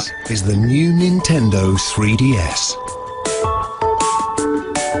 This is the new Nintendo 3DS.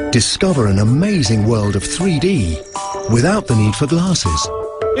 Discover an amazing world of 3D without the need for glasses.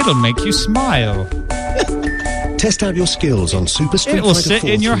 It'll make you smile. Test out your skills on Super Street It will Fighter sit 4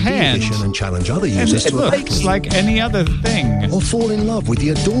 in your 3D hand. Edition and challenge other And users it to a battle. looks like any other thing. Or fall in love with the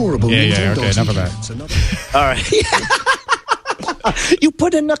adorable Yeah, Nintendo okay, enough of that. It's another- All right. You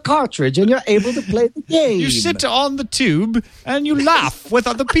put in the cartridge and you're able to play the game. You sit on the tube and you laugh with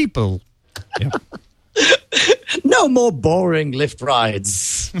other people. Yeah. No more boring lift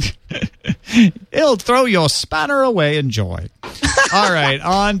rides. It'll throw your spanner away. Enjoy. All right,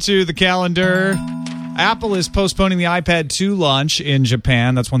 on to the calendar. Apple is postponing the iPad 2 launch in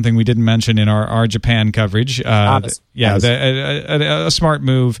Japan. That's one thing we didn't mention in our Japan coverage. A smart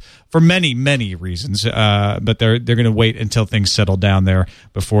move for many, many reasons. But they're going to wait until things settle down there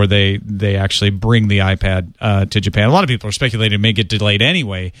before they actually bring the iPad to Japan. A lot of people are speculating it may get delayed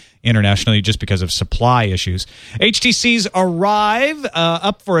anyway internationally just because of supply issues. HTCs arrive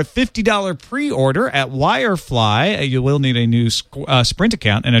up for a $50 pre-order at Wirefly. You will need a new Sprint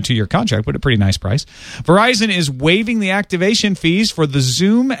account and a 2-year contract, but a pretty nice price. Verizon is waiving the activation fees for the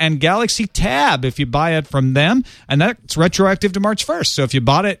Zoom and Galaxy Tab if you buy it from them, and that's retroactive to March 1st. So if you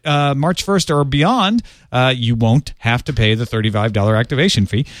bought it March 1st or beyond, you won't have to pay the $35 activation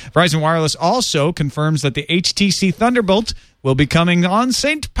fee. Verizon Wireless also confirms that the HTC Thunderbolt will be coming on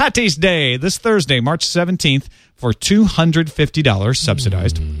St. Patty's Day this Thursday, March 17th, for $250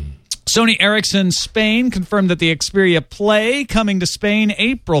 subsidized. Sony Ericsson Spain confirmed that the Xperia Play coming to Spain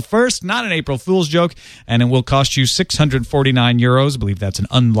April 1st, not an April Fool's joke, and it will cost you €649. I believe that's an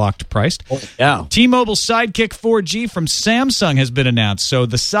unlocked price. Oh, yeah. T-Mobile Sidekick 4G from Samsung has been announced. So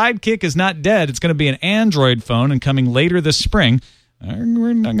the Sidekick is not dead. It's going to be an Android phone and coming later this spring.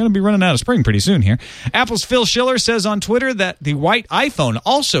 We're not going to be running out of spring pretty soon here. Apple's Phil Schiller says on Twitter that the white iPhone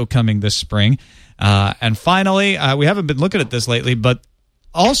also coming this spring. And finally, we haven't been looking at this lately, but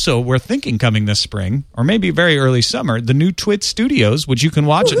also, we're thinking coming this spring, or maybe very early summer, the new Twit Studios, which you can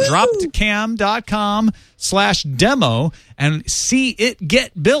watch at dropcam.com/demo and see it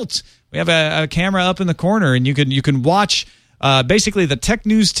get built. We have a camera up in the corner, and you can watch basically the Tech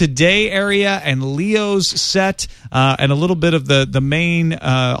News Today area and Leo's set and a little bit of the main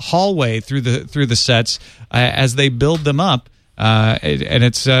hallway through the sets as they build them up. And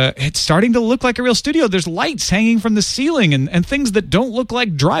it's starting to look like a real studio. There's lights hanging from the ceiling and things that don't look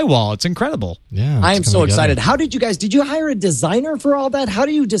like drywall. It's incredible. Yeah, I am so excited. How did did you hire a designer for all that? How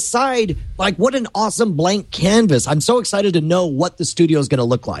do you decide, what an awesome blank canvas? I'm so excited to know what the studio is going to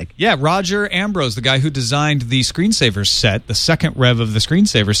look like. Yeah, Roger Ambrose, the guy who designed the Screensaver set, the second rev of the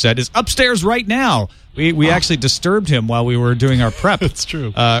Screensaver set, is upstairs right now. We actually disturbed him while we were doing our prep. That's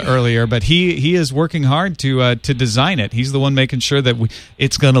true. Earlier, but he is working hard to design it. He's the one making sure that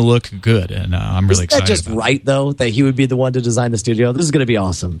it's going to look good, and I'm really excited. Isn't that just right, though, that he would be the one to design the studio? This is going to be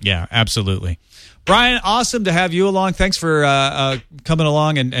awesome. Yeah, absolutely. Brian, awesome to have you along. Thanks for coming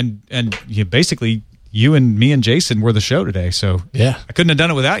along, and basically you and me and Jason were the show today. So yeah, I couldn't have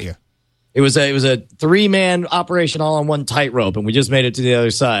done it without you. It was a 3-man operation all on one tightrope, and we just made it to the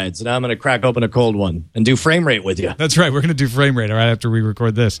other side. So now I'm going to crack open a cold one and do frame rate with you. That's right. We're going to do frame rate right after we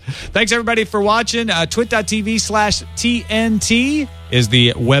record this. Thanks, everybody, for watching. Twit.tv/TNT is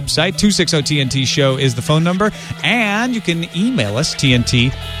the website. 260TNT show is the phone number. And you can email us,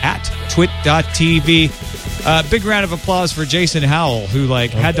 TNT@twit.tv. Big round of applause for Jason Howell, who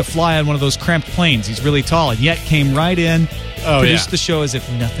had to fly on one of those cramped planes. He's really tall, and yet came right in, produced the show as if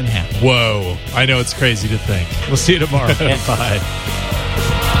nothing happened. Whoa. I know it's crazy to think. We'll see you tomorrow. Bye.